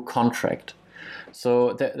through contract.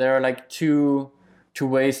 So there are two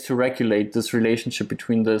ways to regulate this relationship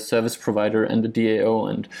between the service provider and the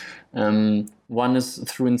DAO, and one is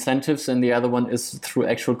through incentives and the other one is through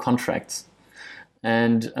actual contracts.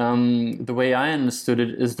 And the way I understood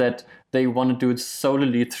it is that they want to do it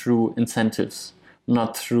solely through incentives,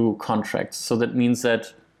 not through contracts. So that means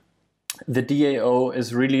that the DAO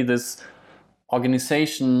is really this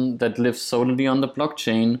organization that lives solely on the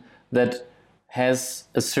blockchain, that has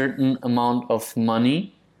a certain amount of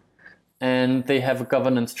money, and they have a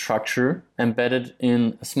governance structure embedded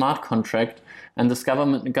in a smart contract. And this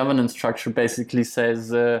governance structure basically says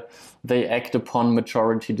they act upon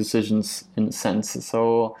majority decisions, in a sense.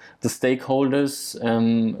 So the stakeholders,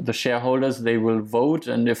 the shareholders, they will vote,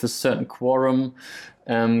 and if a certain quorum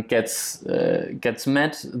gets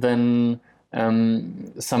met, then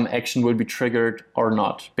some action will be triggered or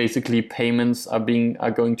not. Basically, payments are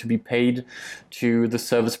going to be paid to the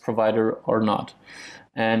service provider or not.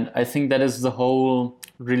 And I think that is the whole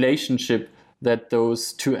relationship that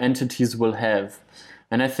those two entities will have.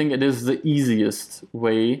 And I think it is the easiest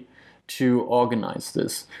way to organize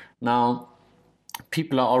this. Now,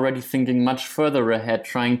 people are already thinking much further ahead,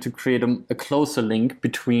 trying to create a closer link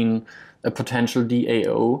between a potential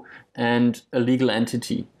DAO and a legal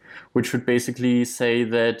entity, which would basically say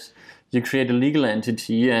that you create a legal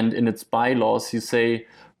entity and in its bylaws you say,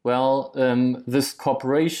 well, this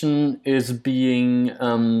corporation is being,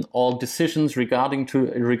 all decisions regarding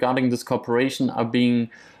this corporation are being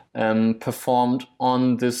performed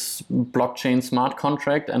on this blockchain smart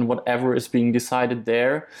contract, and whatever is being decided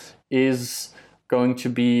there is going to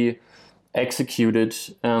be executed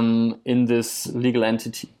in this legal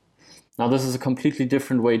entity. Now, this is a completely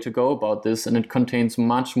different way to go about this, and it contains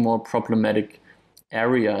much more problematic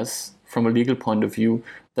areas from a legal point of view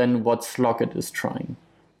than what Slockit is trying.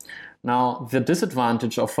 Now, the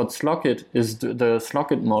disadvantage of what Slockit is, the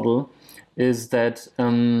Slockit model, is that,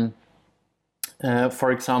 for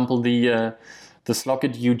example, the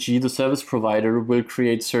Slockit UG, the service provider, will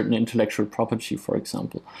create certain intellectual property, for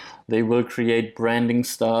example. They will create branding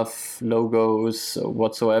stuff, logos,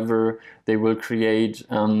 whatsoever. They will create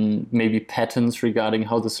maybe patents regarding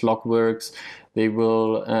how this lock works. They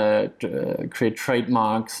will create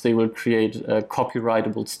trademarks. They will create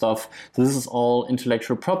copyrightable stuff. So this is all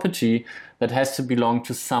intellectual property that has to belong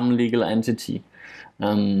to some legal entity.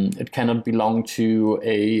 It cannot belong to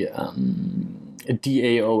a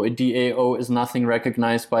DAO. A DAO is nothing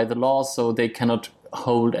recognized by the law, so they cannot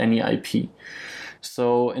hold any IP.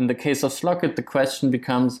 So in the case of Slockit, the question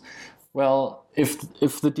becomes, well, if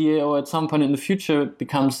the DAO at some point in the future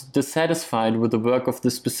becomes dissatisfied with the work of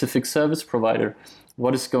this specific service provider,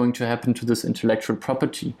 what is going to happen to this intellectual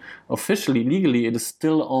property? Officially, legally, it is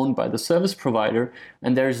still owned by the service provider,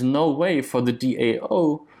 and there is no way for the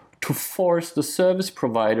DAO to force the service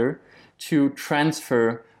provider to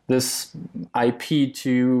transfer this IP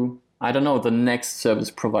to, I don't know, the next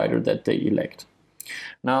service provider that they elect.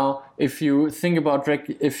 Now, if you think about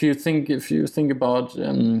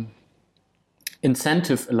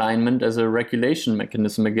incentive alignment as a regulation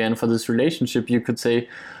mechanism again for this relationship, you could say,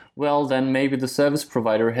 well, then maybe the service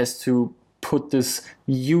provider has to put this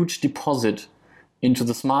huge deposit into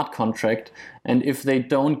the smart contract, and if they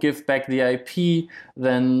don't give back the IP,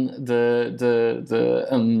 then the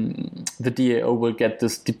DAO will get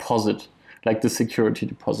this deposit, like the security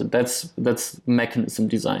deposit. That's mechanism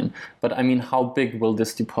design. But I mean, how big will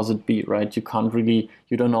this deposit be, right? You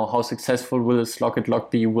don't know how successful will a Slockit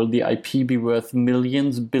lock be. Will the IP be worth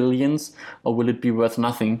millions, billions, or will it be worth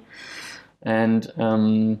nothing?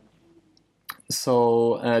 And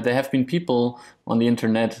so there have been people on the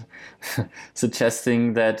internet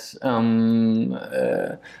suggesting that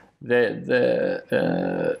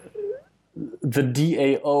the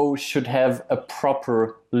DAO should have a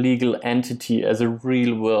proper legal entity as a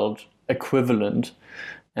real-world equivalent,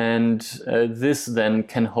 and this then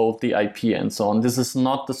can hold the IP and so on. This is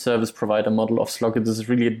not the service provider model of Slockit. This is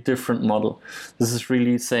really a different model. This is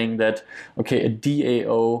really saying that, okay, a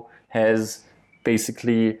DAO has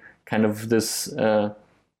basically kind of this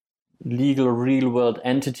legal real-world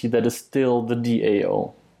entity that is still the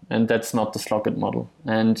DAO, and that's not the Slockit model.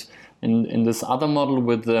 And in this other model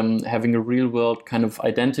with having a real-world kind of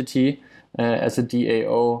identity as a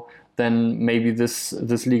DAO, then maybe this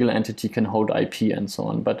legal entity can hold IP and so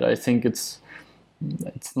on. But I think it's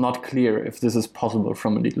not clear if this is possible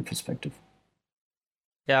from a legal perspective.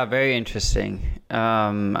 Yeah, very interesting.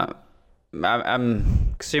 I'm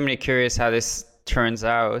extremely curious how this turns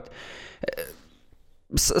out.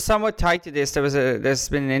 Somewhat tied to this, there's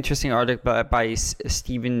been an interesting article by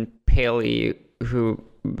Stephen Paley, who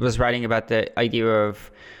was writing about the idea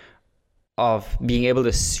of being able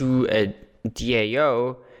to sue a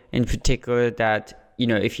DAO, in particular that,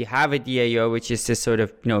 if you have a DAO, which is this sort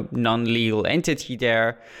of, non-legal entity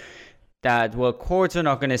there, that, well, courts are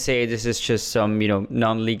not going to say this is just some,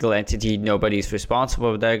 non-legal entity, nobody's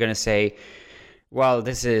responsible. They're going to say, well,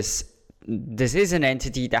 this is an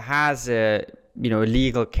entity that has a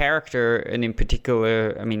legal character, and in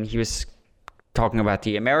particular, I mean, he was talking about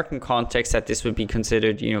the American context, that this would be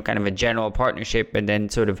considered, kind of a general partnership, and then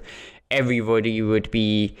sort of everybody would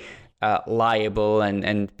be liable,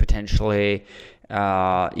 and potentially,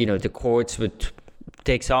 the courts would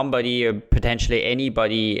take somebody or potentially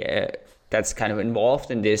anybody that's kind of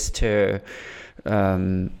involved in this to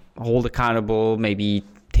hold accountable, maybe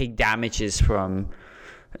take damages from.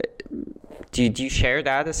 Do you share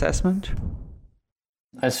that assessment?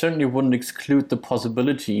 I certainly wouldn't exclude the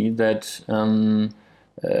possibility that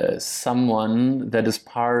someone that is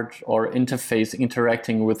part or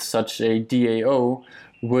interacting with such a DAO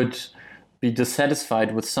would be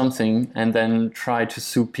dissatisfied with something and then try to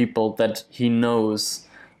sue people that he or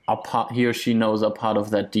she knows are part of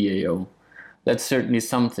that DAO. that's certainly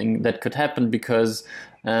something that could happen, because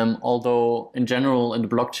although in general in the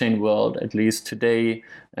blockchain world, at least today,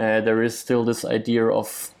 there is still this idea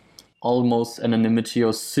of almost anonymity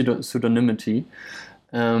or pseudonymity,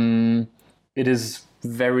 it is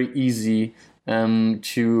very easy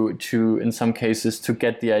to in some cases to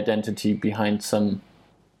get the identity behind some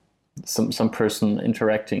person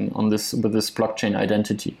interacting on this with this blockchain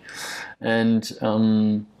identity, and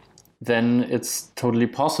then it's totally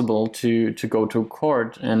possible to go to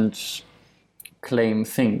court and claim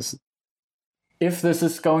things. If this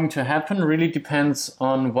is going to happen really depends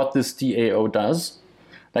on what this DAO does.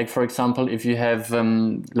 Like, for example, if you have,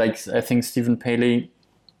 like I think Stephen Paley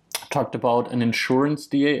talked about an insurance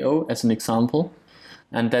DAO as an example,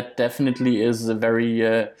 and that definitely is a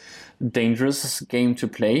very dangerous game to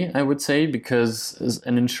play, I would say, because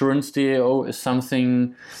an insurance DAO is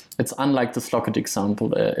something, it's unlike the Slockit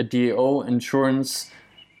example. A DAO insurance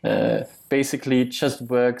basically just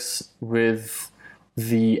works with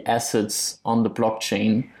the assets on the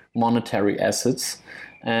blockchain, monetary assets,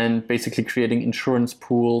 and basically creating insurance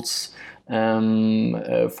pools,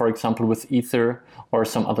 for example, with Ether or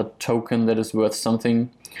some other token that is worth something.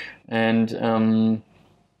 And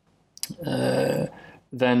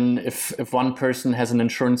then if one person has an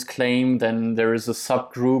insurance claim, then there is a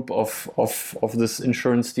subgroup of this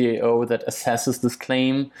insurance DAO that assesses this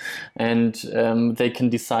claim, and they can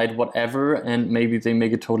decide whatever, and maybe they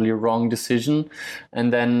make a totally wrong decision.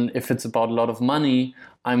 And then if it's about a lot of money,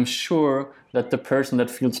 I'm sure that the person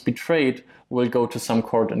that feels betrayed will go to some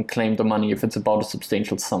court and claim the money if it's about a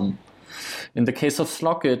substantial sum. In the case of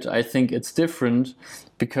Slockit, I think it's different,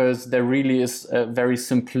 because there really is a very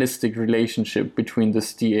simplistic relationship between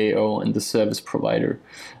this DAO and the service provider.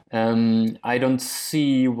 I don't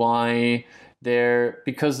see why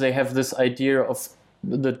because they have this idea of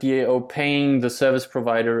the DAO paying the service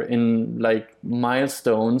provider in like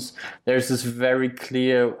milestones, there's this very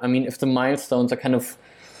clear, I mean, if the milestones are kind of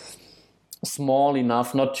small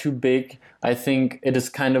enough, not too big, I think it is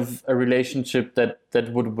kind of a relationship that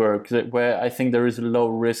would work, where I think there is a low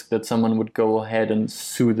risk that someone would go ahead and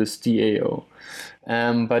sue this DAO.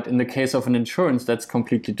 But in the case of an insurance, that's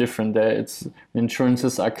completely different.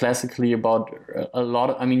 Insurances are classically about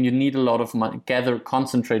you need a lot of money,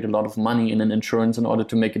 concentrate a lot of money in an insurance in order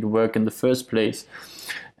to make it work in the first place.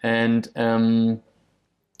 And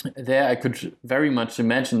there I could very much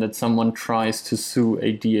imagine that someone tries to sue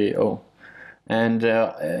a DAO. And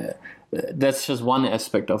that's just one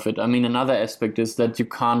aspect of it. I mean, another aspect is that you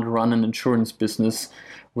can't run an insurance business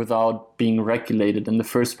without being regulated in the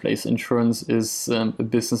first place. Insurance is a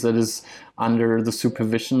business that is under the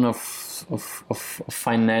supervision of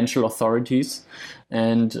financial authorities,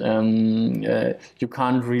 and you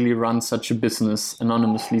can't really run such a business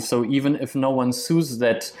anonymously. So even if no one sues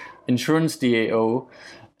that insurance DAO,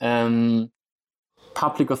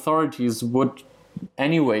 public authorities would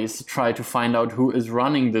anyways try to find out who is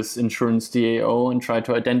running this insurance DAO and try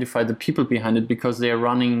to identify the people behind it, because they are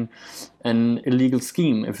running an illegal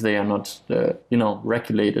scheme if they are not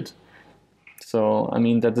regulated. So I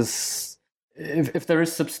mean, that is, if there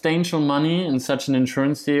is substantial money in such an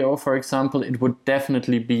insurance DAO, for example, it would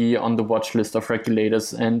definitely be on the watch list of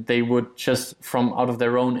regulators, and they would just from out of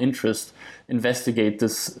their own interest investigate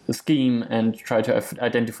this scheme and try to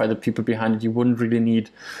identify the people behind it. You wouldn't really need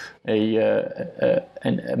a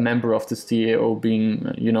member of this DAO being,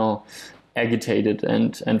 agitated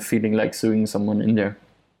and feeling like suing someone in there.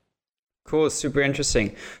 Cool, super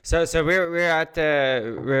interesting. So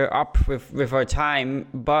we're up with our time,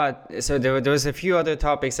 but so there was a few other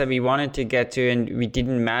topics that we wanted to get to and we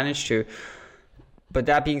didn't manage to. But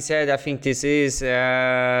that being said, I think this is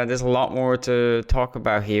there's a lot more to talk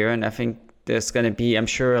about here, and I think there's going to be, I'm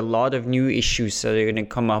sure, a lot of new issues that are going to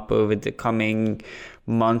come up over the coming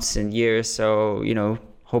months and years. So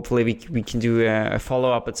hopefully we can do a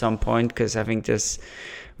follow-up at some point, because I think this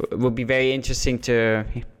will be very interesting to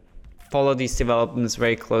follow these developments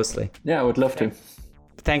very closely. Yeah, I would love to.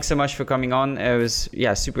 Thanks so much for coming on. It was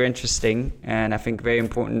super interesting, and I think very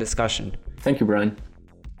important discussion. Thank you, Brian.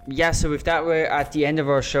 Yeah, so with that, we're at the end of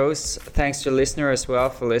our shows. Thanks to the listener as well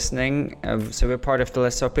for listening. So we're part of the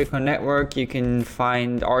Let's Talk Bitcoin network. You can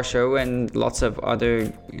find our show and lots of other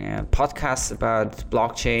podcasts about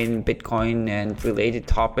blockchain, Bitcoin, and related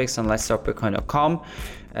topics on letstalkbitcoin.com.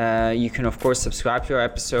 You can, of course, subscribe to our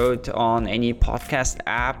episode on any podcast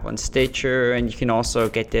app, on Stitcher, and you can also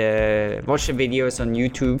watch the videos on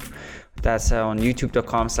YouTube. That's on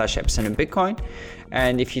youtube.com/epicenterbitcoin.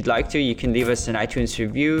 And if you'd like to, you can leave us an iTunes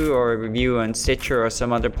review or a review on Stitcher or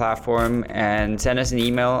some other platform, and send us an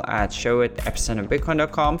email at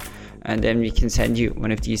show@epicenterbitcoin.com. and then we can send you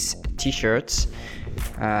one of these t-shirts,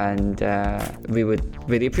 and we would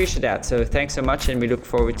really appreciate that. So thanks so much, and we look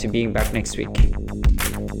forward to being back next week.